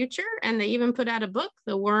of the future, and they even put out a book,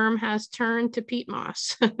 The Worm Has Turned to Peat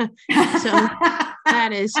Moss. So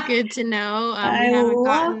that is good to know. We haven't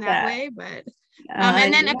gotten that way, but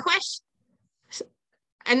and then a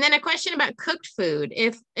question about cooked food.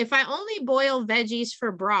 If I only boil veggies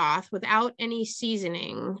for broth without any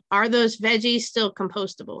seasoning, are those veggies still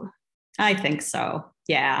compostable? I think so.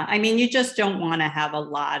 Yeah. I mean, you just don't want to have a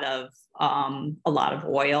lot of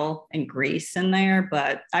oil and grease in there,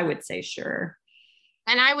 but I would say sure.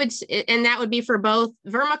 And that would be for both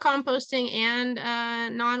vermicomposting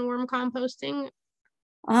and non-worm composting.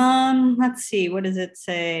 Let's see. What does it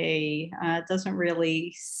say? It doesn't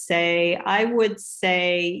really say. I would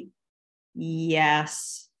say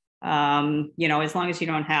yes. As long as you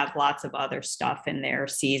don't have lots of other stuff in there,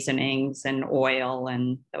 seasonings and oil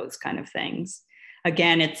and those kind of things.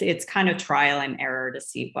 Again, it's kind of trial and error to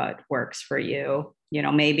see what works for you.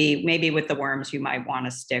 Maybe with the worms, you might want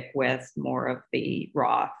to stick with more of the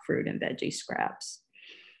raw fruit and veggie scraps.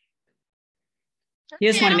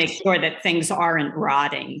 You just want to make sure that things aren't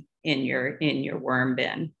rotting in your worm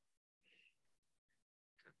bin.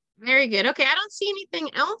 Very good. Okay, I don't see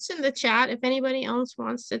anything else in the chat. If anybody else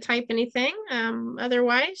wants to type anything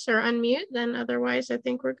otherwise, or unmute, then otherwise I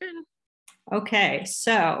think we're good. Okay,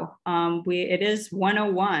 so it is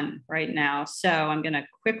 1:01 right now, so I'm going to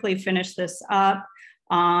quickly finish this up.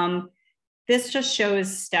 This just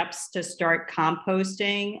shows steps to start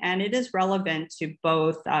composting, and it is relevant to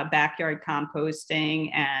both backyard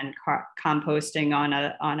composting and composting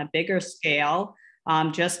on a bigger scale.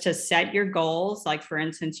 Just to set your goals, like for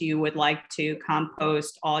instance, you would like to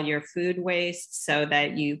compost all your food waste so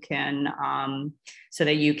that you can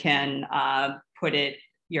put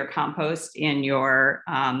your compost in your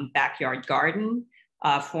backyard garden.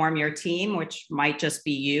 Form your team, which might just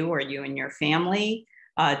be you or you and your family.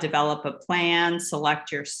 Develop a plan,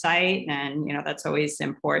 select your site, and that's always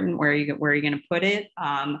important. Where are you going to put it?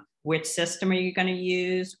 Which system are you going to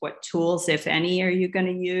use? What tools, if any, are you going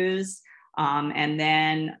to use? And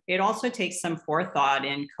then it also takes some forethought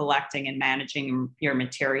in collecting and managing your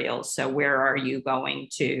materials. So where are you going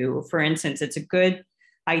to, for instance, it's a good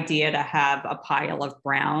idea to have a pile of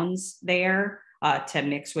browns there to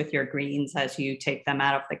mix with your greens as you take them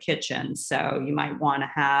out of the kitchen. So you might want to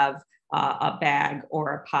have a bag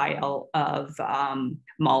or a pile of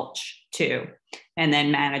mulch too, and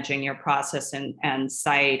then managing your process and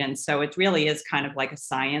site. And so it really is kind of like a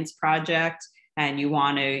science project. And you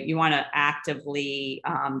want to actively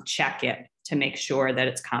check it to make sure that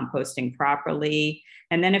it's composting properly.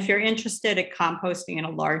 And then if you're interested in composting in a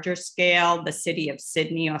larger scale, the City of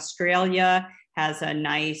Sydney, Australia has a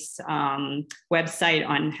nice website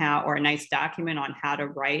on or a nice document on how to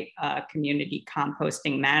write a community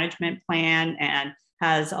composting management plan, and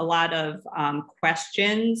has a lot of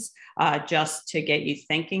questions just to get you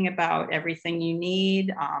thinking about everything you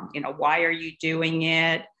need. Why are you doing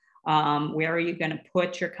it? Where are you going to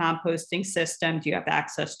put your composting system? Do you have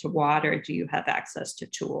access to water? Do you have access to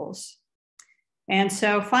tools? And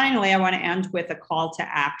so finally, I want to end with a call to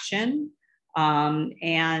action.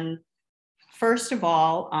 And first of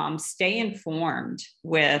all, stay informed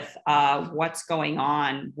with what's going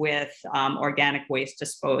on with organic waste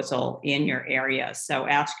disposal in your area. So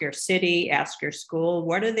ask your city, ask your school,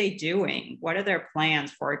 what are they doing? What are their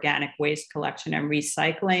plans for organic waste collection and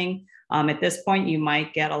recycling? At this point, you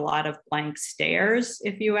might get a lot of blank stares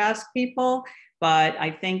if you ask people, but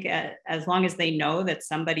I think as long as they know that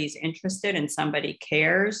somebody's interested and somebody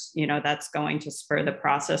cares, that's going to spur the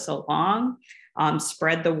process along.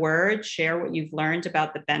 Spread the word, share what you've learned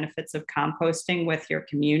about the benefits of composting with your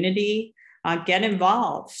community. Get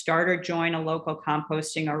involved, start or join a local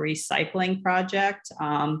composting or recycling project.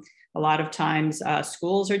 A lot of times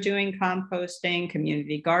schools are doing composting,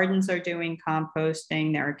 community gardens are doing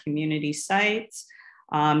composting, there are community sites.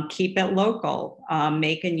 Keep it local,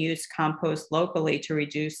 make and use compost locally to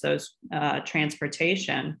reduce those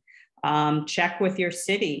transportation. Check with your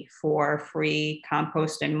city for free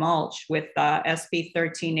compost and mulch. With SB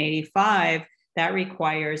 1385, that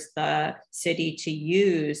requires the city to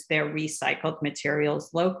use their recycled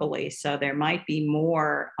materials locally. So there might be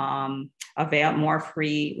more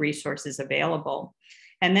free resources available.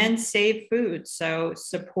 And then save food. So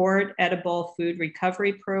support edible food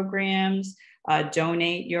recovery programs,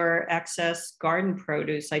 donate your excess garden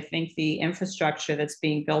produce. I think the infrastructure that's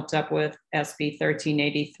being built up with SB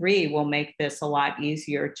 1383 will make this a lot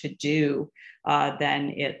easier to do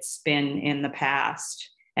than it's been in the past.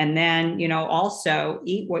 And then, also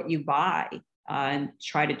eat what you buy and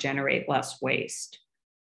try to generate less waste.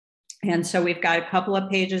 And so we've got a couple of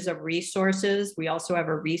pages of resources. We also have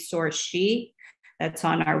a resource sheet that's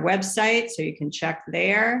on our website, so you can check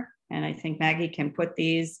there. And I think Maggie can put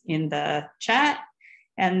these in the chat.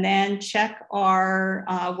 And then check our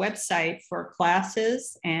website for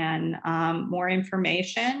classes and more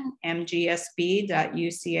information,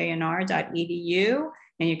 mgsb.ucanr.edu.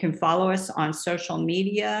 And you can follow us on social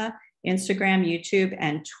media, Instagram, YouTube,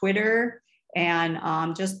 and Twitter. And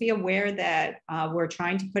just be aware that we're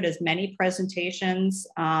trying to put as many presentations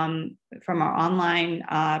from our online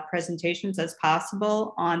presentations as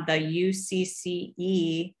possible on the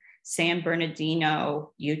UCCE San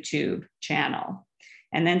Bernardino YouTube channel.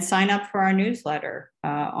 And then sign up for our newsletter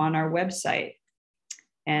on our website.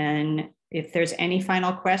 And if there's any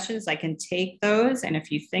final questions, I can take those. And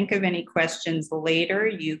if you think of any questions later,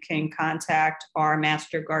 you can contact our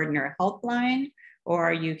Master Gardener helpline,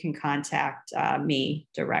 or you can contact me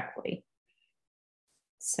directly.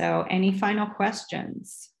 So any final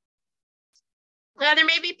questions? There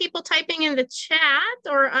may be people typing in the chat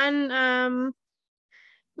or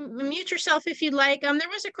Mute yourself if you'd like. There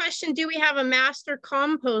was a question, do we have a master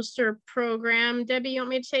composter program? Debbie, you want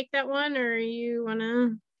me to take that one, or you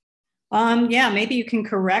wanna? Yeah, maybe you can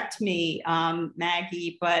correct me,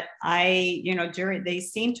 Maggie, but they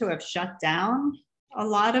seem to have shut down a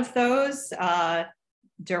lot of those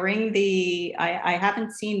during I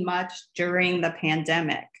haven't seen much during the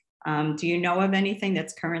pandemic. Do you know of anything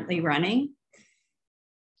that's currently running?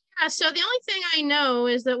 Yeah, so the only thing I know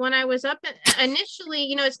is that when I was up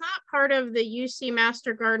initially, it's not part of the UC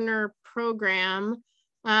Master Gardener program.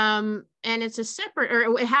 And it's a separate, or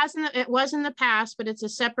it was in the past, but it's a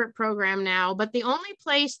separate program now. But the only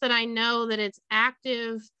place that I know that it's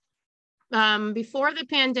active before the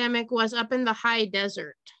pandemic was up in the high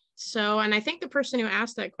desert. So, and I think the person who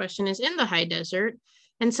asked that question is in the high desert.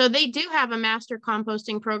 And so they do have a master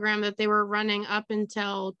composting program that they were running up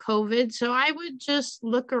until COVID. So I would just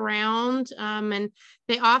look around, and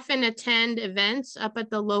they often attend events up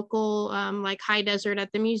at the local, like high desert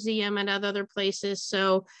at the museum and at other places.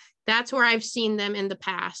 So that's where I've seen them in the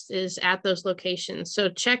past, is at those locations. So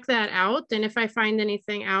check that out. And if I find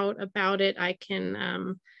anything out about it, I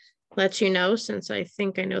can let you know, since I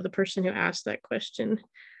think I know the person who asked that question.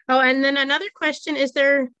 Oh, and then another question, is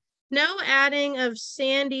there no adding of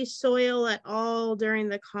sandy soil at all during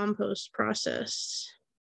the compost process?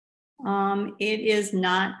 It is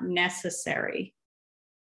not necessary.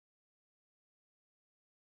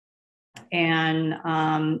 And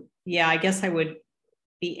yeah, I guess I would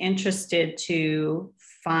be interested to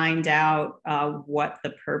find out what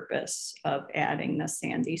the purpose of adding the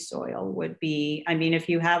sandy soil would be. I mean, if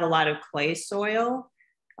you have a lot of clay soil,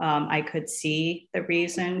 I could see the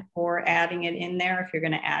reason for adding it in there if you're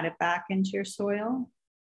going to add it back into your soil.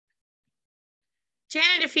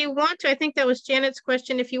 Janet, if you want to, I think that was Janet's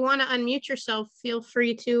question. If you want to unmute yourself, feel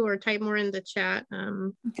free to, or type more in the chat.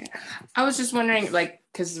 Okay. I was just wondering, like,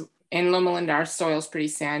 because in Loma Linda, our soil's pretty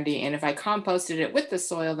sandy, and if I composted it with the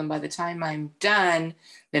soil, then by the time I'm done,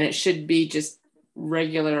 then it should be just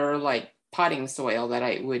regular, like, potting soil that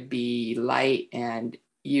I would be light and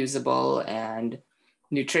usable and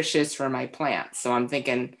nutritious for my plants. So I'm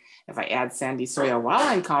thinking if I add sandy soil while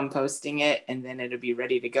I'm composting it, and then it'll be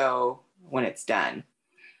ready to go when it's done.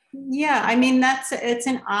 Yeah, I mean, it's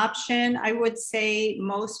an option. I would say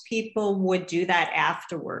most people would do that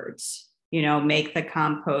afterwards, make the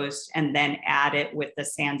compost and then add it with the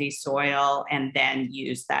sandy soil and then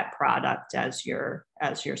use that product as your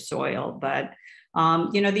soil. But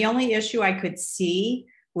the only issue I could see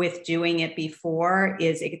with doing it before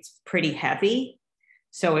is it's pretty heavy.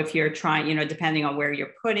 So if you're trying, depending on where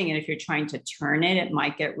you're putting it, if you're trying to turn it, it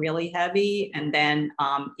might get really heavy. And then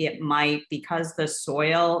it might, because the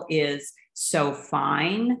soil is so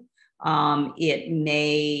fine, it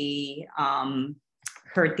may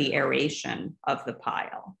hurt the aeration of the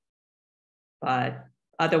pile. But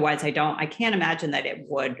otherwise, I can't imagine that it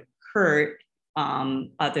would hurt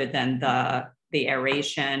other than the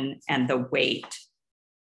aeration and the weight.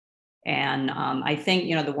 And I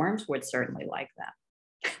think, the worms would certainly like that.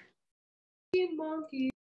 Monkey.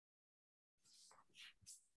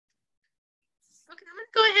 Okay, I'm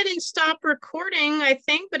gonna go ahead and stop recording, I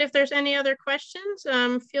think, but if there's any other questions,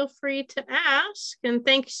 feel free to ask. And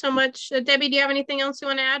thank you so much. Debbie, do you have anything else you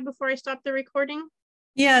want to add before I stop the recording?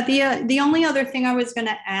 Yeah, the only other thing I was going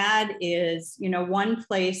to add is, one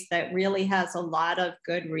place that really has a lot of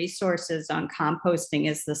good resources on composting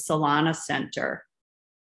is the Solana Center.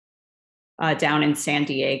 Down in San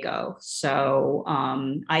Diego. So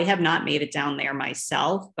I have not made it down there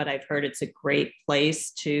myself, but I've heard it's a great place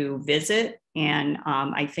to visit. And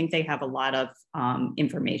I think they have a lot of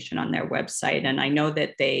information on their website. And I know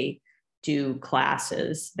that they do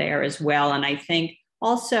classes there as well. And I think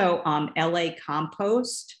also LA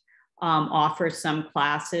Compost offers some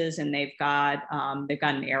classes, and they've got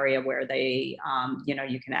an area where they,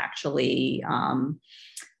 you can actually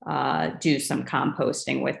do some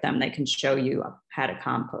composting with them. They can show you how to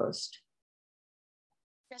compost.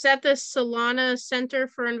 Is that the Solana Center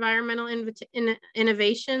for Environmental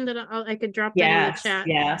Innovation that I could drop that in the chat?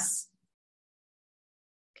 Yes.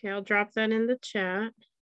 Okay, I'll drop that in the chat.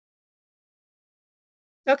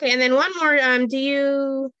 Okay, and then one more.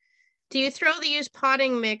 Do you throw the used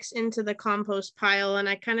potting mix into the compost pile? And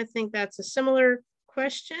I kind of think that's a similar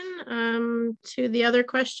question to the other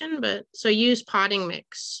question, but so use potting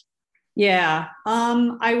mix. Yeah,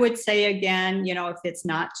 I would say again, if it's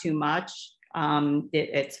not too much,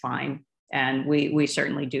 it's fine. And we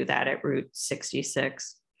certainly do that at Route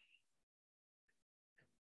 66.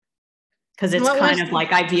 Because it's kind of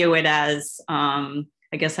like, I view it as, I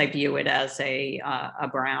guess I view it as a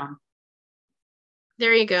brown.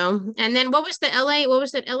 There you go. And then what was the LA? What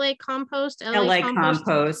was it? LA compost? LA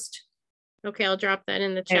compost. Okay, I'll drop that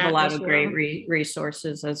in the They chat. have a lot as of great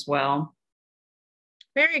resources as well.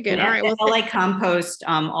 Very good. And all right. Well, LA compost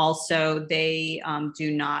also, they do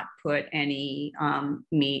not put any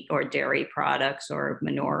meat or dairy products or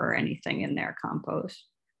manure or anything in their compost.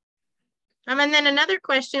 and then another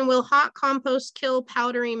question, will hot compost kill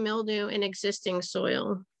powdery mildew in existing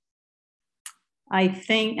soil? I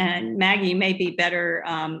think, and Maggie, you may be better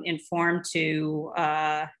informed to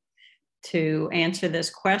answer this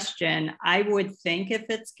question. I would think if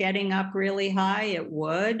it's getting up really high, it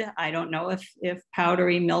would. I don't know if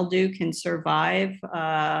powdery mildew can survive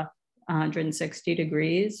 160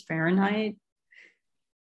 degrees Fahrenheit.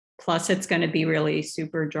 Plus, it's going to be really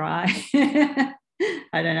super dry. I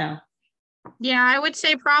don't know. Yeah, I would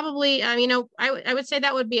say probably, I would say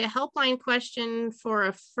that would be a helpline question for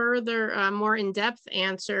a further, more in-depth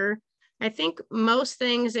answer. I think most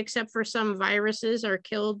things, except for some viruses, are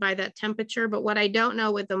killed by that temperature. But what I don't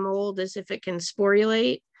know with the mold is if it can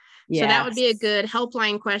sporulate. Yes. So that would be a good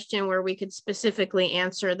helpline question where we could specifically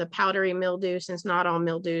answer the powdery mildew, since not all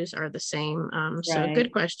mildews are the same. So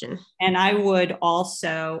good question. And I would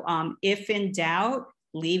also, if in doubt,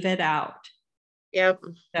 leave it out. Yep.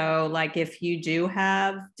 So like if you do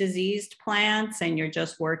have diseased plants and you're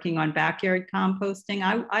just working on backyard composting,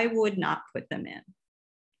 I would not put them in.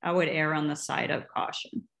 I would err on the side of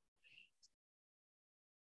caution.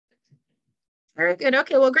 Very good.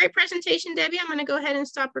 Okay, well, great presentation, Debbie. I'm going to go ahead and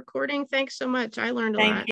stop recording. Thanks so much. I learned a lot.